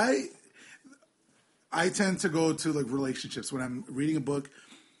 like I tend to go to like relationships when I'm reading a book.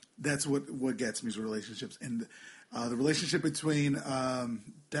 That's what gets me is relationships, and the relationship between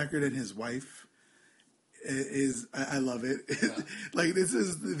Deckard and his wife is I love it. Like this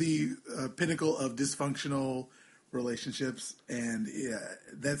is the pinnacle of dysfunctional relationships, and yeah,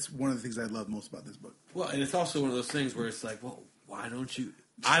 that's one of the things I love most about this book. Well, and it's also one of those things where it's like, well, why don't you?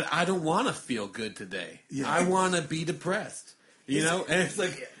 I don't want to feel good today. Yeah. I want to be depressed. You know, and it's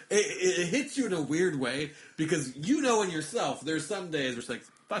like it hits you in a weird way because you know in yourself there's some days where it's like,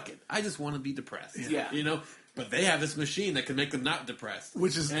 fuck it, I just want to be depressed. Yeah. You know, but they have this machine that can make them not depressed,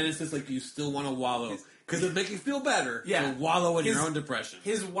 Which is- and it's just like you still want to wallow because it makes you feel better. Yeah. to wallow in His- your own depression.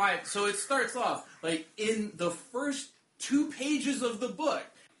 His wife. So it starts off like in the first 2 pages of the book.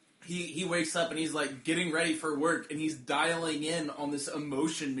 He wakes up and he's like getting ready for work and he's dialing in on this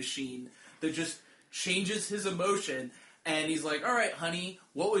emotion machine that just changes his emotion, and he's like, all right, honey,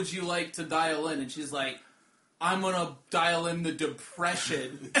 what would you like to dial in? And she's like, I'm going to dial in the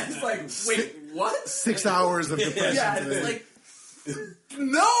depression. And it's like, wait, what? 6 hours of depression Yeah, today. it's like,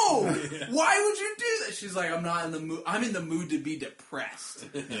 no! Why would you do that? She's like, I'm not in the mood. I'm in the mood to be depressed.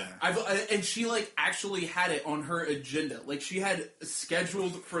 And she like actually had it on her agenda. Like she had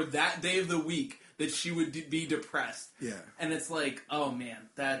scheduled for that day of the week that she would be depressed. Yeah. And it's like, oh man,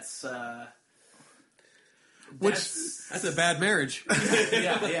 that's That's a bad marriage.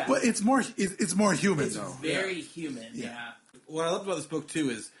 yeah. But it's more human, It's though. very human. Yeah. What I love about this book too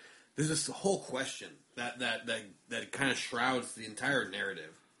is there's this whole question that kind of shrouds the entire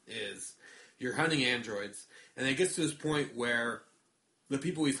narrative. Is you're hunting androids, and it gets to this point where the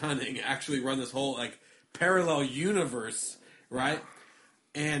people he's hunting actually run this whole like parallel universe, right?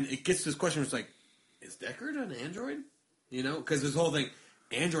 And it gets to this question where it's like, is Deckard an android? You know, because this whole thing,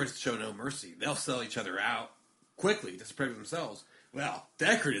 androids show no mercy. They'll sell each other out quickly to protect themselves. Well,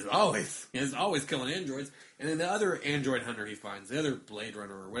 Deckard is always killing androids. And then the other android hunter he finds, the other Blade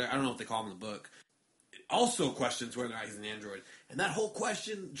Runner, or whatever, I don't know what they call him in the book, also questions whether or not he's an android. And that whole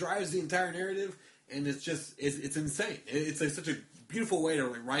question drives the entire narrative, and it's just, it's insane. It's like such a beautiful way to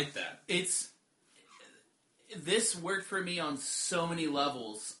like, write that. This worked for me on so many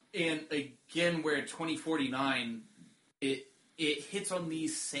levels. And again, where 2049, it hits on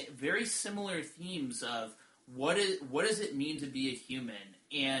these very similar themes of what does it mean to be a human?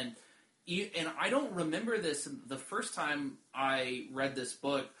 And I don't remember this the first time I read this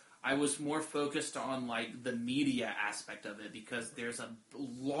book. I was more focused on like the media aspect of it because there's a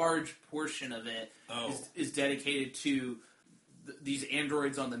large portion of it is dedicated to these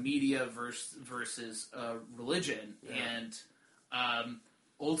androids on the media versus religion. Yeah. And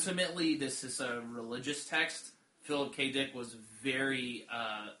ultimately, this is a religious text. Philip K. Dick was very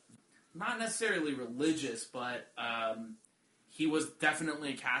not necessarily religious, but he was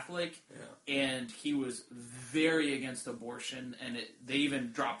definitely a Catholic, and he was very against abortion, and they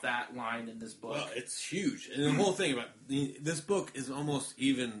even dropped that line in this book. Well, it's huge. And the whole thing about this book is almost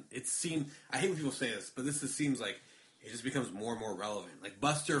even, I hate when people say this, but this just seems like it just becomes more and more relevant. Like,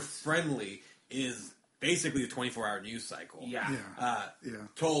 Buster Friendly is basically the 24-hour news cycle. Yeah.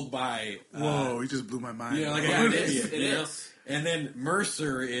 Told by... Whoa, he just blew my mind. Yeah, like Yeah, an it is. idiot. It you know? is. And then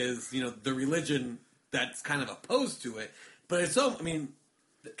Mercer is, the religion that's kind of opposed to it. But it's so, God,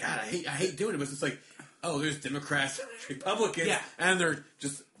 I hate doing it, but it's just like, there's Democrats, Republicans, and they're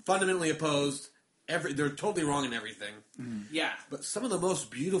just fundamentally opposed. They're totally wrong in everything. Yeah. But some of the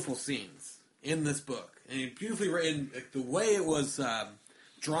most beautiful scenes in this book, and beautifully written, like, the way it was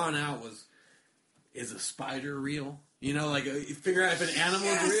drawn out is a spider real? You figure out if an animal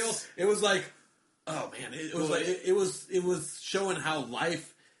is real. It was like, oh man, it was like it was showing how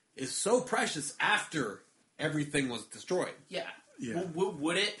life is so precious after everything was destroyed. Yeah. Yeah.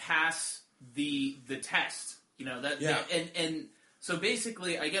 Would it pass the test? And so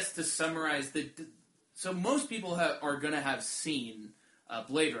basically, I guess to summarize, so most people are going to have seen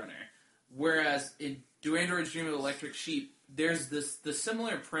Blade Runner, whereas in Do Androids Dream of Electric Sheep, there's the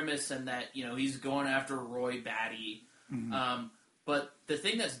similar premise in that he's going after Roy Batty, but the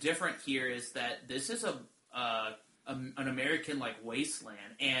thing that's different here is that this is an American like wasteland,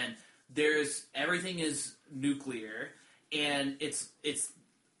 and everything is nuclear, and it's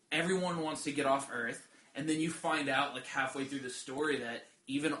everyone wants to get off Earth, and then you find out like halfway through the story that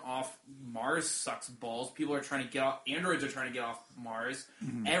even off Mars sucks balls. People are trying to get off. Androids are trying to get off Mars.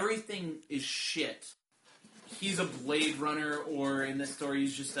 Everything is shit. He's a Blade Runner, or in this story,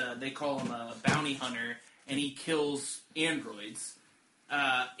 he's just they call him a bounty hunter, and he kills androids.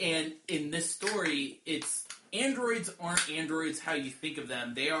 And in this story, androids aren't androids how you think of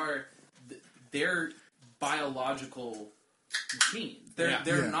them. They're biological machines.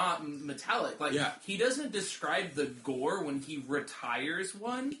 They're not metallic. He doesn't describe the gore when he retires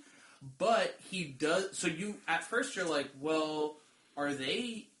one, but he does. So at first you're like, well, are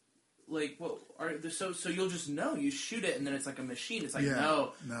they like, well, so you'll just know. You shoot it, and then it's like a machine. It's like,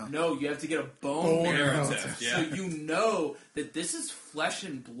 no, you have to get a bone marrow test. So you know that this is flesh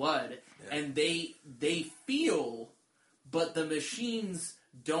and blood, and they feel, but the machines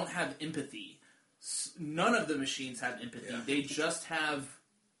don't have empathy. None of the machines have empathy. Yeah. They just have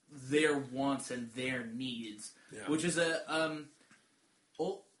their wants and their needs, which is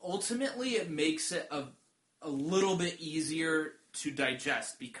ultimately it makes it a little bit easier to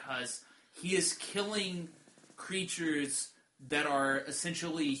digest because he is killing creatures that are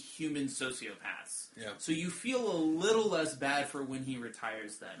essentially human sociopaths. Yeah. So you feel a little less bad for when he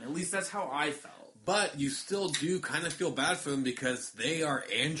retires them. At least that's how I felt. but you still do kind of feel bad for them because they are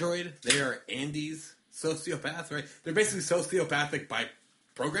android. They are Andy's sociopath, right? They're basically sociopathic by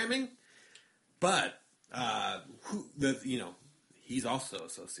programming, but he's also a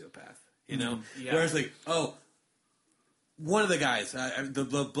sociopath. You know, Yeah. whereas like one of the guys,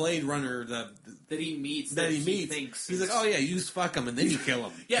 the Blade Runner, that he meets, thinks he's like, oh yeah, you just fuck him and then you kill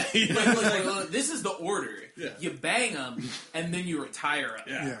him. Yeah, like, this is the order. Yeah. You bang them and then you retire them.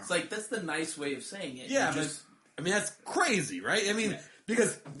 Yeah. It's like that's the nice way of saying it. Yeah, You but that's crazy, right? I mean,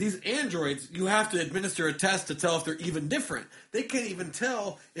 because these androids, you have to administer a test to tell if they're even different. They can't even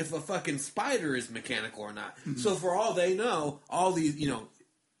tell if a fucking spider is mechanical or not. Mm-hmm. So for all they know, all these,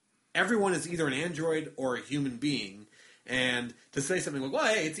 everyone is either an android or a human being. And to say something like, well,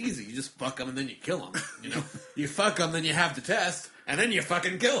 hey, it's easy. You just fuck them and then you kill them. You fuck them, then you have the test, and then you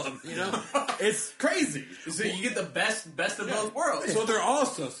fucking kill them. It's crazy. So you get the best of both worlds. So they're all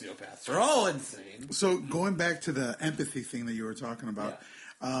sociopaths. They're all insane. So going back to the empathy thing that you were talking about,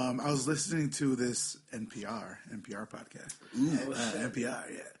 I was listening to this NPR podcast. NPR,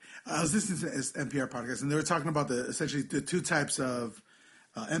 yeah. I was listening to this NPR podcast, and they were talking about essentially the two types of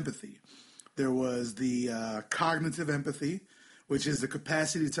empathy. There was the cognitive empathy, which is the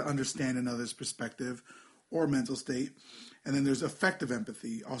capacity to understand another's perspective or mental state. And then there's affective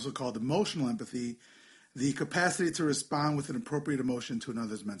empathy, also called emotional empathy, the capacity to respond with an appropriate emotion to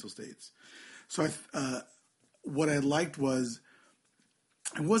another's mental states. So what I liked was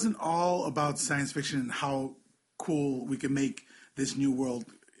it wasn't all about science fiction and how cool we can make this new world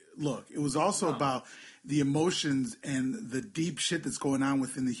look. It was also about the emotions and the deep shit that's going on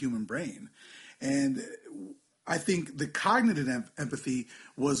within the human brain. And I think the cognitive empathy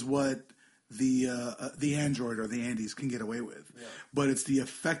was what the android or the Andes can get away with, but it's the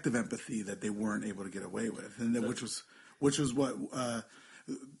affective empathy that they weren't able to get away with, and which was what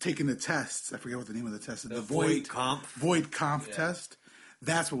taking the tests. I forget what the name of the test is. The Voight-Kampff test.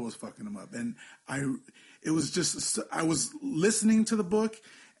 That's what was fucking them up. And I was listening to the book,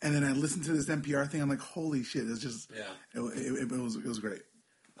 and then I listened to this NPR thing. I'm like, holy shit! It's just it was great.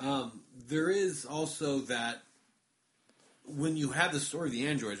 There is also that when you have the story of the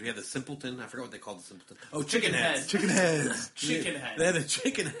androids, we had the simpleton. I forgot what they called the simpleton. Oh, chicken heads. Chicken heads. Chicken head. They had a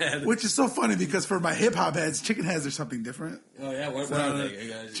chicken head. Which is so funny because for my hip hop heads, chicken heads are something different. Oh yeah, what are they?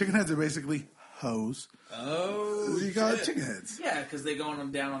 Guys? Chicken heads are basically hoes. Oh, you got chicken heads. Yeah, because they going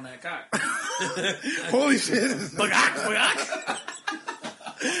them down on that cock. Holy shit!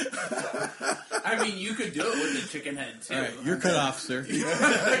 I mean, you could do it with the chicken head too. All right, you're cut off, sir.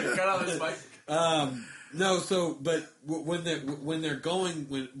 Cut off his mic. No, so but when they're going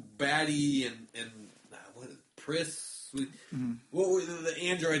with Batty and what Pris, the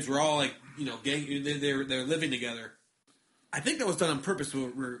androids were all like they're living together. I think that was done on purpose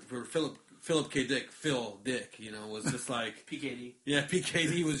for Philip K. Dick, Phil Dick, was just like PKD. Yeah,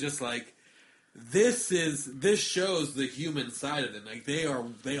 PKD was just like this shows the human side of them. Like they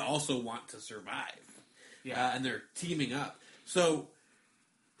also want to survive. Yeah, and they're teaming up. So.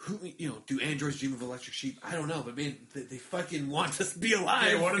 Who do androids dream of electric sheep? I don't know, but man, they fucking want to be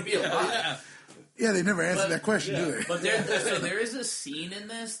alive. They want to be alive. Yeah, they never answered that question, do they? But there is a scene in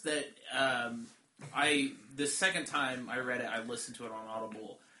this that the second time I read it, I listened to it on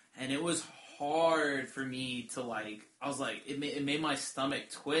Audible, and it was hard for me to like. I was like, it made my stomach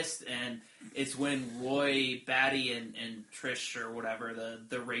twist, and it's when Roy, Batty, and Trish or whatever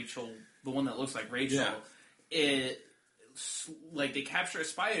the Rachel, the one that looks like Rachel, like they capture a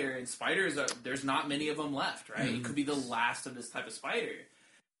spider, and spiders there's not many of them left, right? It could be the last of this type of spider.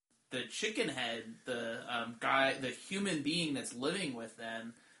 The chicken head, the guy, the human being that's living with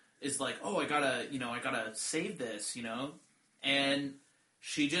them, is like, oh, I gotta save this, and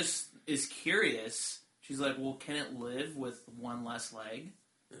she just is curious. She's like, well, can it live with one less leg?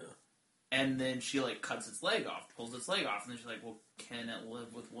 Yeah. And then she like cuts its leg off, pulls its leg off, and then she's like, well, can it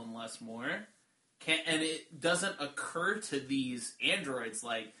live with one less more? And it doesn't occur to these androids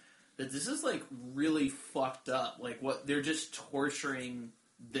like that this is like really fucked up. Like what they're just torturing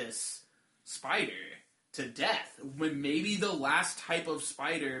this spider to death when maybe the last type of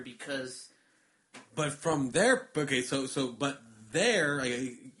spider because. But from there, okay, but there,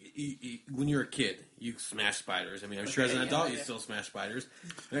 like, when you're a kid, you smash spiders. I mean, I'm sure as an adult you still smash spiders.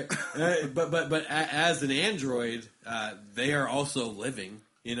 But as an android, they are also living.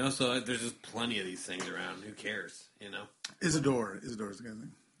 So there's just plenty of these things around. Who cares? Isidore's the guy's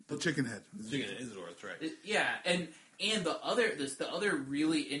name. The chicken head. Isidore, that's right. Yeah, and the other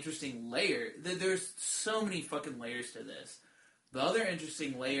really interesting layer. There's so many fucking layers to this. The other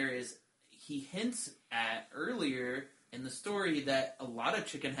interesting layer is he hints at earlier in the story that a lot of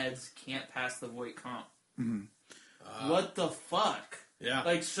chicken heads can't pass the Voight comp. What the fuck? Yeah.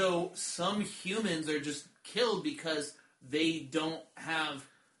 Like, so some humans are just killed because they don't have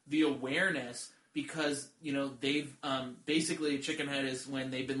the awareness because, they've, basically a chicken head is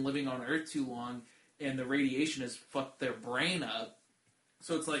when they've been living on Earth too long and the radiation has fucked their brain up.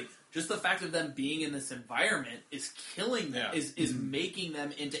 So it's like, just the fact of them being in this environment is killing them, is making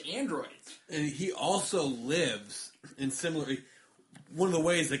them into androids. And he also lives in similar... One of the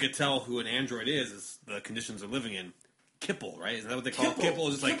ways they could tell who an android is the conditions they're living in. Kipple, right? Is that what they call it? Kipple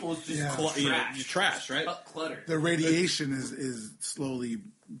is just Kipple is just trash. trash. Trash, right? Clutter. The radiation is slowly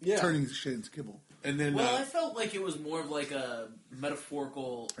turning shit into kibble. And then... Well, I felt like it was more of like a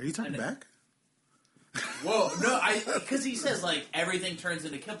metaphorical... Are you talking back? Whoa, no, because he says, like, everything turns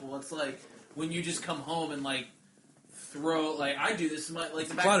into kibble. It's like when you just come home and, like, throw... Like, I do this in the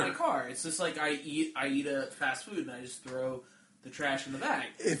back of my car. It's just like I eat a fast food and I just throw the trash in the bag.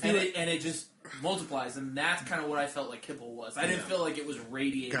 And it just multiplies, and that's kind of what I felt like kibble was. I didn't feel like it was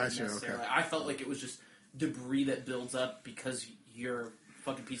radiating necessarily. Okay. I felt like it was just debris that builds up because you're a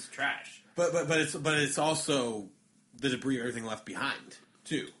fucking piece of trash. But it's also the debris or everything left behind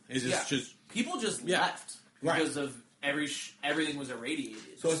too. It's just people just left because of everything was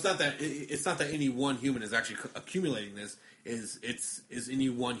irradiated. So it's not that any one human is actually accumulating this. It's any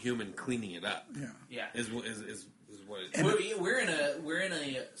one human cleaning it up. Yeah. Is what it is. We're in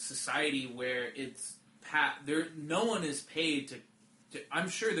a society where it's no one is paid to. I'm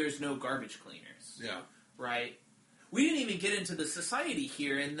sure there's no garbage cleaners. Yeah. Right. We didn't even get into the society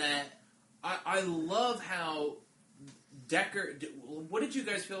here, in that I love how Decker. What did you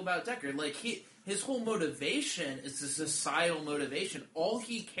guys feel about Decker? Like his whole motivation is a societal motivation. All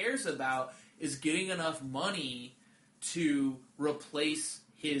he cares about is getting enough money to replace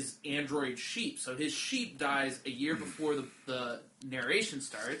his android sheep. So his sheep dies a year before the narration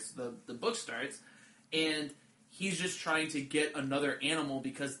starts, the book starts, and he's just trying to get another animal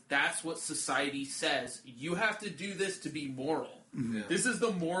because that's what society says. You have to do this to be moral. Yeah. This is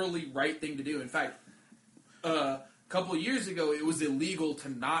the morally right thing to do. In fact, a couple of years ago, it was illegal to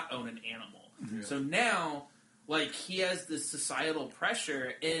not own an animal. Yeah. So now, like, he has this societal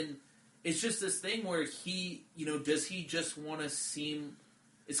pressure, and it's just this thing where he, does he just want to seem...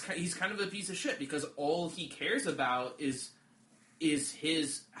 He's kind of a piece of shit because all he cares about is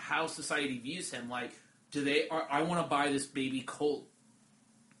how society views him. Like, I want to buy this baby colt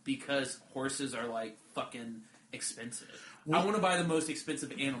because horses are like fucking expensive. I want to buy the most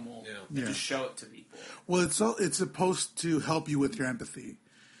expensive animal and just show it to people. Well, it's supposed to help you with your empathy.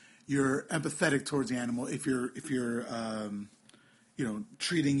 You're empathetic towards the animal if you're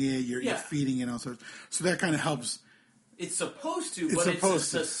treating it, you're feeding it, and all sorts. So that kind of helps. It's supposed to, but it's a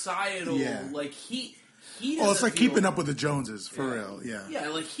societal like he. Oh, it's like keeping up with the Joneses, for real. Yeah. Yeah,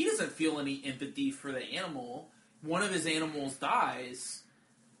 like he doesn't feel any empathy for the animal. One of his animals dies,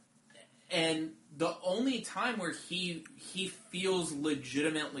 and the only time where he feels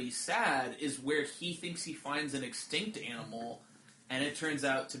legitimately sad is where he thinks he finds an extinct animal, and it turns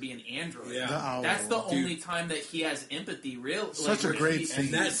out to be an android. Yeah. That's the only time that he has empathy. Such a great scene.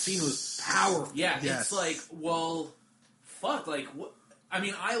 And that scene was powerful. Yeah, it's like, well, fuck, like what? I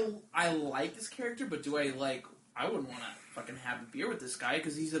mean, I like this character, but I wouldn't want to fucking have a beer with this guy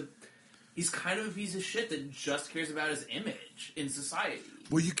because he's kind of a piece of shit that just cares about his image in society.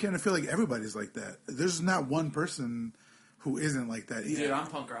 Well, you kind of feel like everybody's like that. There's not one person who isn't like that either. Dude, I'm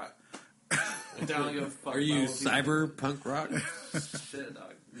punk rock. Don't give a fuck. Are you cyber punk rock? Shit,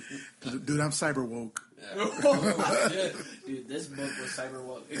 dog. Dude, I'm cyber woke. Dude, this book was cyber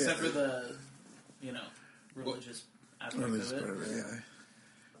woke, except for the, religious aspect of it.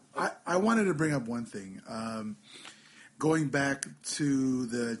 I wanted to bring up one thing. Going back to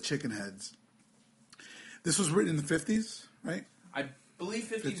the chicken heads. This was written in the 50s, right? I believe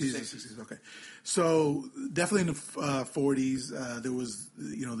 50s and 60s. Okay. So definitely in the 40s, there was,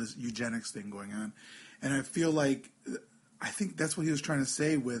 this eugenics thing going on. And I feel like, I think that's what he was trying to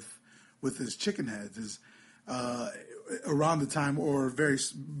say with his chicken heads is around the time or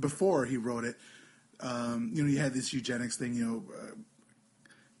before he wrote it, you had this eugenics thing,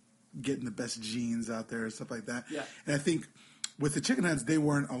 getting the best genes out there and stuff like that. Yeah. And I think with the chicken heads, they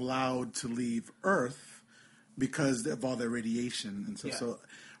weren't allowed to leave Earth because of all that radiation and stuff. Yeah. So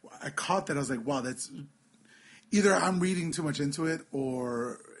I caught that. I was like, wow, that's either I'm reading too much into it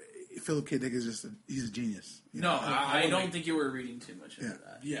or Philip K. Dick is he's a genius. You No, know? I don't think you were reading too much into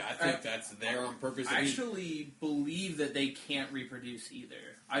that. Yeah, I think that's there on purpose. I actually believe that they can't reproduce either.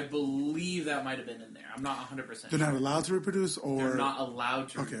 I believe that might have been in there. I'm not 100%. They're not allowed to reproduce, or They're not allowed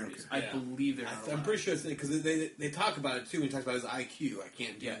to Okay, reproduce. okay. I believe they're not allowed. I'm pretty sure it's because they talk about it too. When he talks about his IQ, I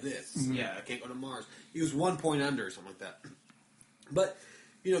can't do this. Mm-hmm. Yeah, I can't go to Mars. He was 1 point under, or something like that. But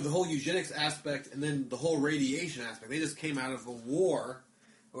the whole eugenics aspect, and then the whole radiation aspect. They just came out of a war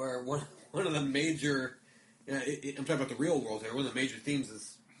where one of the major. I'm talking about the real world here. One of the major themes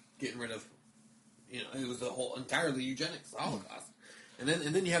is getting rid of. It was the whole entirely eugenics, Holocaust, and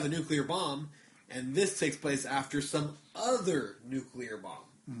then you have the nuclear bomb, and this takes place after some other nuclear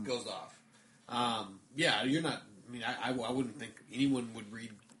bomb goes off. You're not. I mean, I wouldn't think anyone would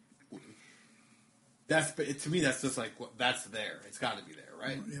read. To me, that's just like that's there. It's got to be there,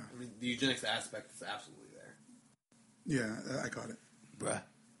 right? Yeah. I mean, the eugenics aspect is absolutely there. Yeah, I caught it. Bruh.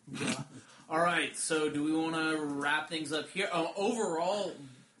 All right, so do we want to wrap things up here? Overall,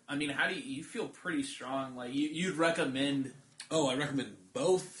 I mean, how do you feel pretty strong? Like you'd recommend? Oh, I recommend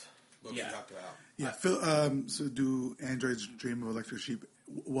both books Yeah. you talked about. Yeah, Phil. So, Do Androids Dream of Electric Sheep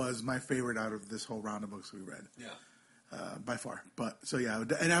was my favorite out of this whole round of books we read. Yeah. By far. But so yeah,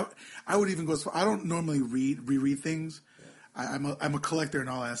 and I would even go as far. I don't normally reread things. Yeah. I'm a collector in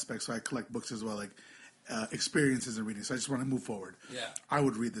all aspects, so I collect books as well, like experiences and reading. So I just want to move forward. Yeah. I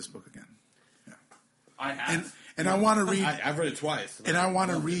would read this book again. Yeah. I have. And I want to read. I've read it twice. And I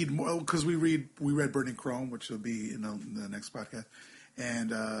want to read more because we read Burning Chrome, which will be in the next podcast,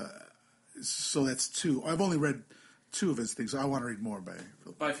 and so that's 2. I've only read 2 of his things, so I want to read more by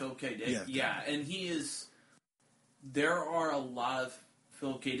Philip. By Philip K. Dick. Yeah. Yeah, and he is. There are a lot of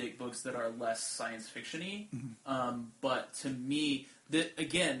Philip K. Dick books that are less science fiction-y, but to me,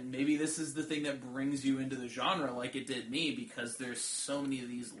 again, maybe this is the thing that brings you into the genre like it did me, because there's so many of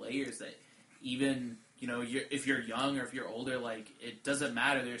these layers that even, if you're young or if you're older, like, it doesn't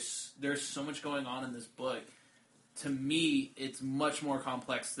matter. There's so much going on in this book. To me, it's much more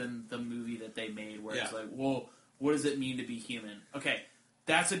complex than the movie that they made, where it's like, well, what does it mean to be human? Okay,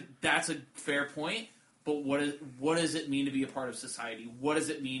 that's a fair point. But what does it mean to be a part of society? What does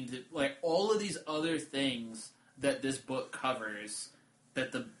it mean to, like, all of these other things that this book covers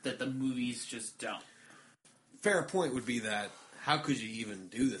that the movies just don't? Fair point would be that how could you even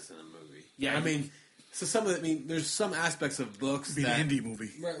do this in a movie? Yeah, I mean, so some of it. I mean, there's some aspects of books It'd be an indie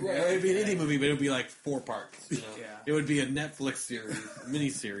movie. Right, it'd be an indie movie, but it would be like 4 parts. Yeah. It would be a Netflix series,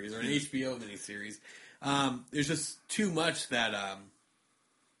 miniseries, or an HBO miniseries. There's just too much that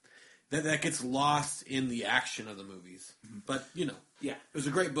gets lost in the action of the movies. But, it was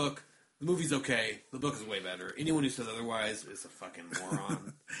a great book. The movie's okay. The book is way better. Anyone who says otherwise is a fucking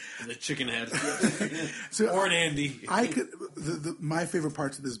moron. The chicken head. So or an Andy. I could. My favorite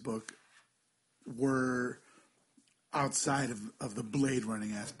parts of this book were outside of the blade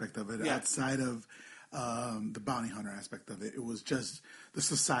running aspect of it, outside of the bounty hunter aspect of it. It was just the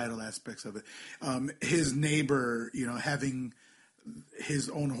societal aspects of it. His neighbor, having his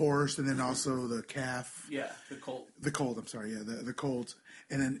own horse, and then also the calf. Yeah, the colt. The colt, I'm sorry, the colt.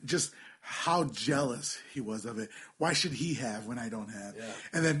 And then just how jealous he was of it. Why should he have when I don't have? Yeah.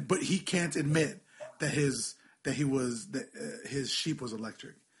 And then, but he can't admit that his sheep was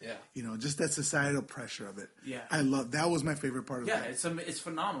electric. Yeah. Just that societal pressure of it. Yeah. That was my favorite part of it. Yeah, it's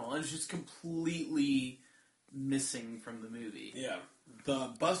phenomenal. And it's just completely missing from the movie. Yeah.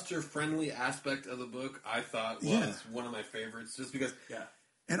 The Buster-friendly aspect of the book, I thought, was one of my favorites, just because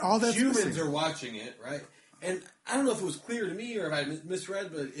And all that's humans missing. are watching it, right? And I don't know if it was clear to me or if I misread,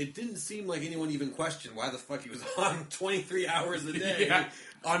 but it didn't seem like anyone even questioned why the fuck he was on 23 hours a day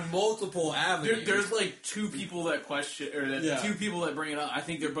on multiple avenues. There's like 2 people that question, or 2 people that bring it up. I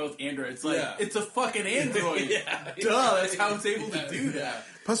think they're both androids. Like, it's a fucking android. Duh, that's how it's able to do that.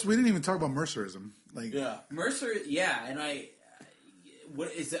 Plus, we didn't even talk about Mercerism. Like, Mercer, and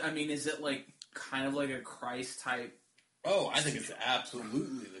what is it? I mean, is it like kind of like a Christ type? Oh, I think it's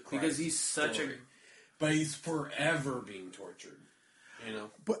absolutely the Christ Because he's such story. But he's forever being tortured,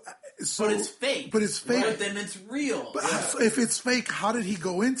 But it's fake. But then it's real. But if it's fake, how did he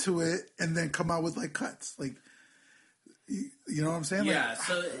go into it and then come out with like cuts? Like, you know what I'm saying? Yeah.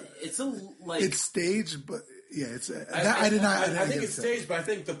 So it's it's staged, but it's. I think it's staged, but I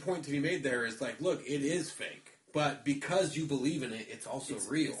think the point to be made there is like, look, it is fake, but because you believe in it, it's also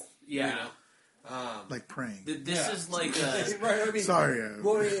real. Like praying. This is like right. I mean, sorry.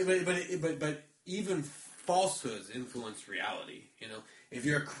 But even falsehoods influence reality. If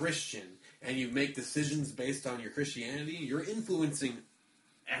you're a Christian and you make decisions based on your Christianity, you're influencing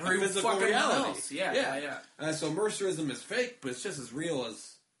every physical reality. Else. Yeah. So Mercerism is fake, but it's just as real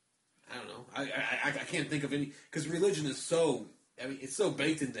as I don't know. I can't think of any, because religion is so, I mean, it's so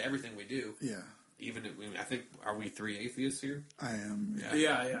baked into everything we do. Yeah, Even if I think, are we 3 atheists here? I am.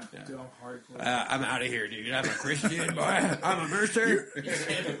 Yeah. Dude, I'm hardcore. I'm out of here, dude. I'm a Christian, boy. I'm a mercer.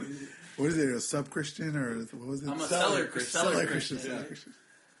 What is it? A sub-Christian or what was it? I'm a seller Christian. Seller Christian.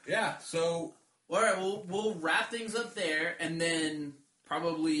 Yeah. So All right, we'll wrap things up there, and then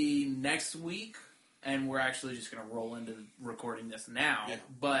probably next week, and we're actually just going to roll into recording this now,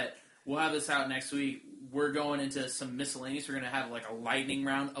 but we'll have this out next week. We're going into some miscellaneous. We're going to have like a lightning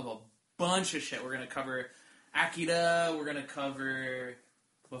round of a bunch of shit. We're going to cover Akira. We're going to cover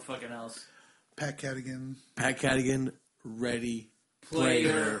what fucking else? Pat Cadigan. Pat Cadigan, Ready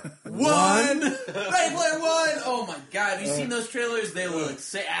Player One. Ready Player One. Oh my god! Have you seen those trailers? They look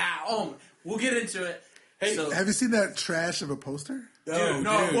sick. We'll get into it. Hey, So, have you seen that trash of a poster? dude,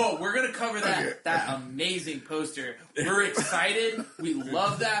 whoa, we're gonna cover that amazing poster. We're excited. We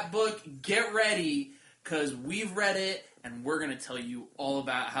love that book. Get ready, because we've read it, and we're gonna tell you all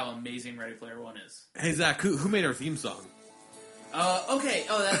about how amazing Ready Player One is. Hey, Zach, who made our theme song? Okay.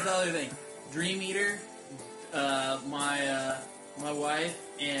 Oh, that's the other thing. Dream Eater, my wife,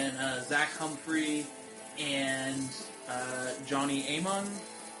 and Zach Humphrey, and Johnny Amon,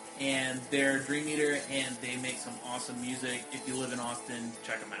 and they're Dream Eater, and they make some awesome music. If you live in Austin,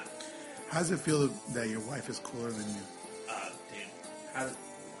 check them out. How does it feel that your wife is cooler than you? Dude, how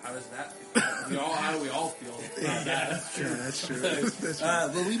does that feel? How do we all feel about that? Yeah, that's true. That's true.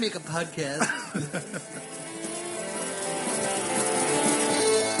 Well, we make a podcast.